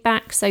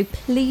feedback, so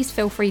please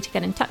feel free to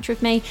get in touch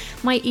with me.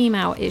 My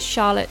email is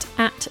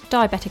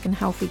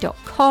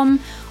charlotte@diabeticandhealthy.com,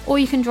 or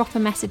you can drop a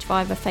message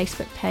via the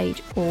Facebook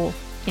page or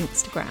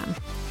Instagram.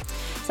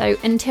 So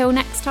until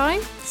next time,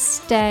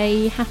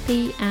 stay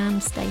happy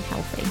and stay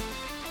healthy.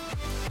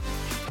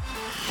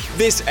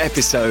 This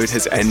episode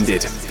has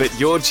ended, but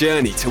your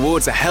journey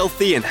towards a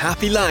healthy and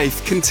happy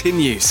life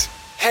continues.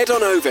 Head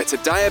on over to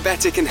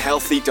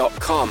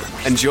diabeticandhealthy.com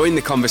and join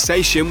the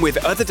conversation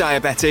with other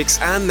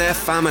diabetics and their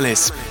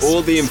families.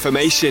 All the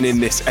information in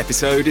this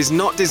episode is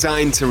not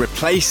designed to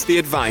replace the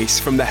advice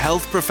from the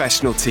health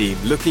professional team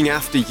looking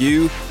after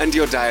you and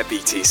your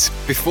diabetes.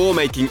 Before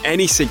making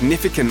any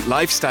significant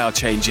lifestyle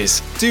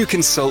changes, do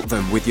consult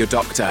them with your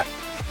doctor.